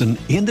 in person,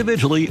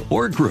 individually,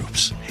 or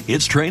groups,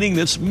 it's training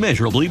that's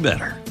measurably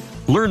better.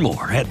 Learn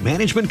more at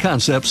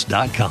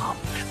managementconcepts.com.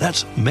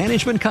 That's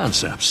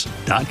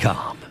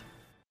managementconcepts.com.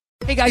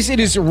 Hey guys, it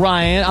is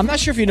Ryan. I'm not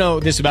sure if you know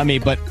this about me,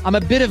 but I'm a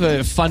bit of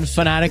a fun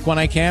fanatic when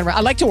I can. I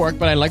like to work,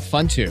 but I like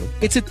fun too.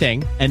 It's a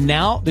thing. And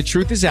now the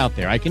truth is out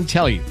there. I can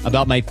tell you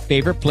about my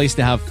favorite place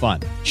to have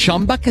fun.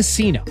 Chumba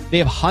Casino. They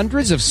have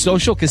hundreds of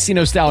social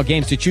casino style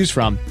games to choose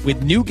from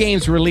with new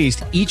games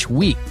released each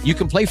week. You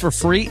can play for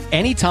free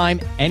anytime,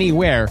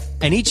 anywhere.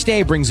 And each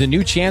day brings a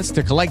new chance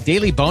to collect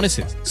daily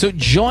bonuses. So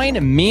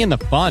join me in the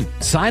fun.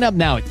 Sign up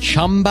now at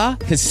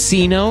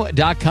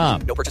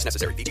ChumbaCasino.com. No purchase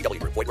necessary. VGW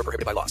Group. Void where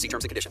prohibited by law. See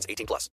terms and conditions. 18+.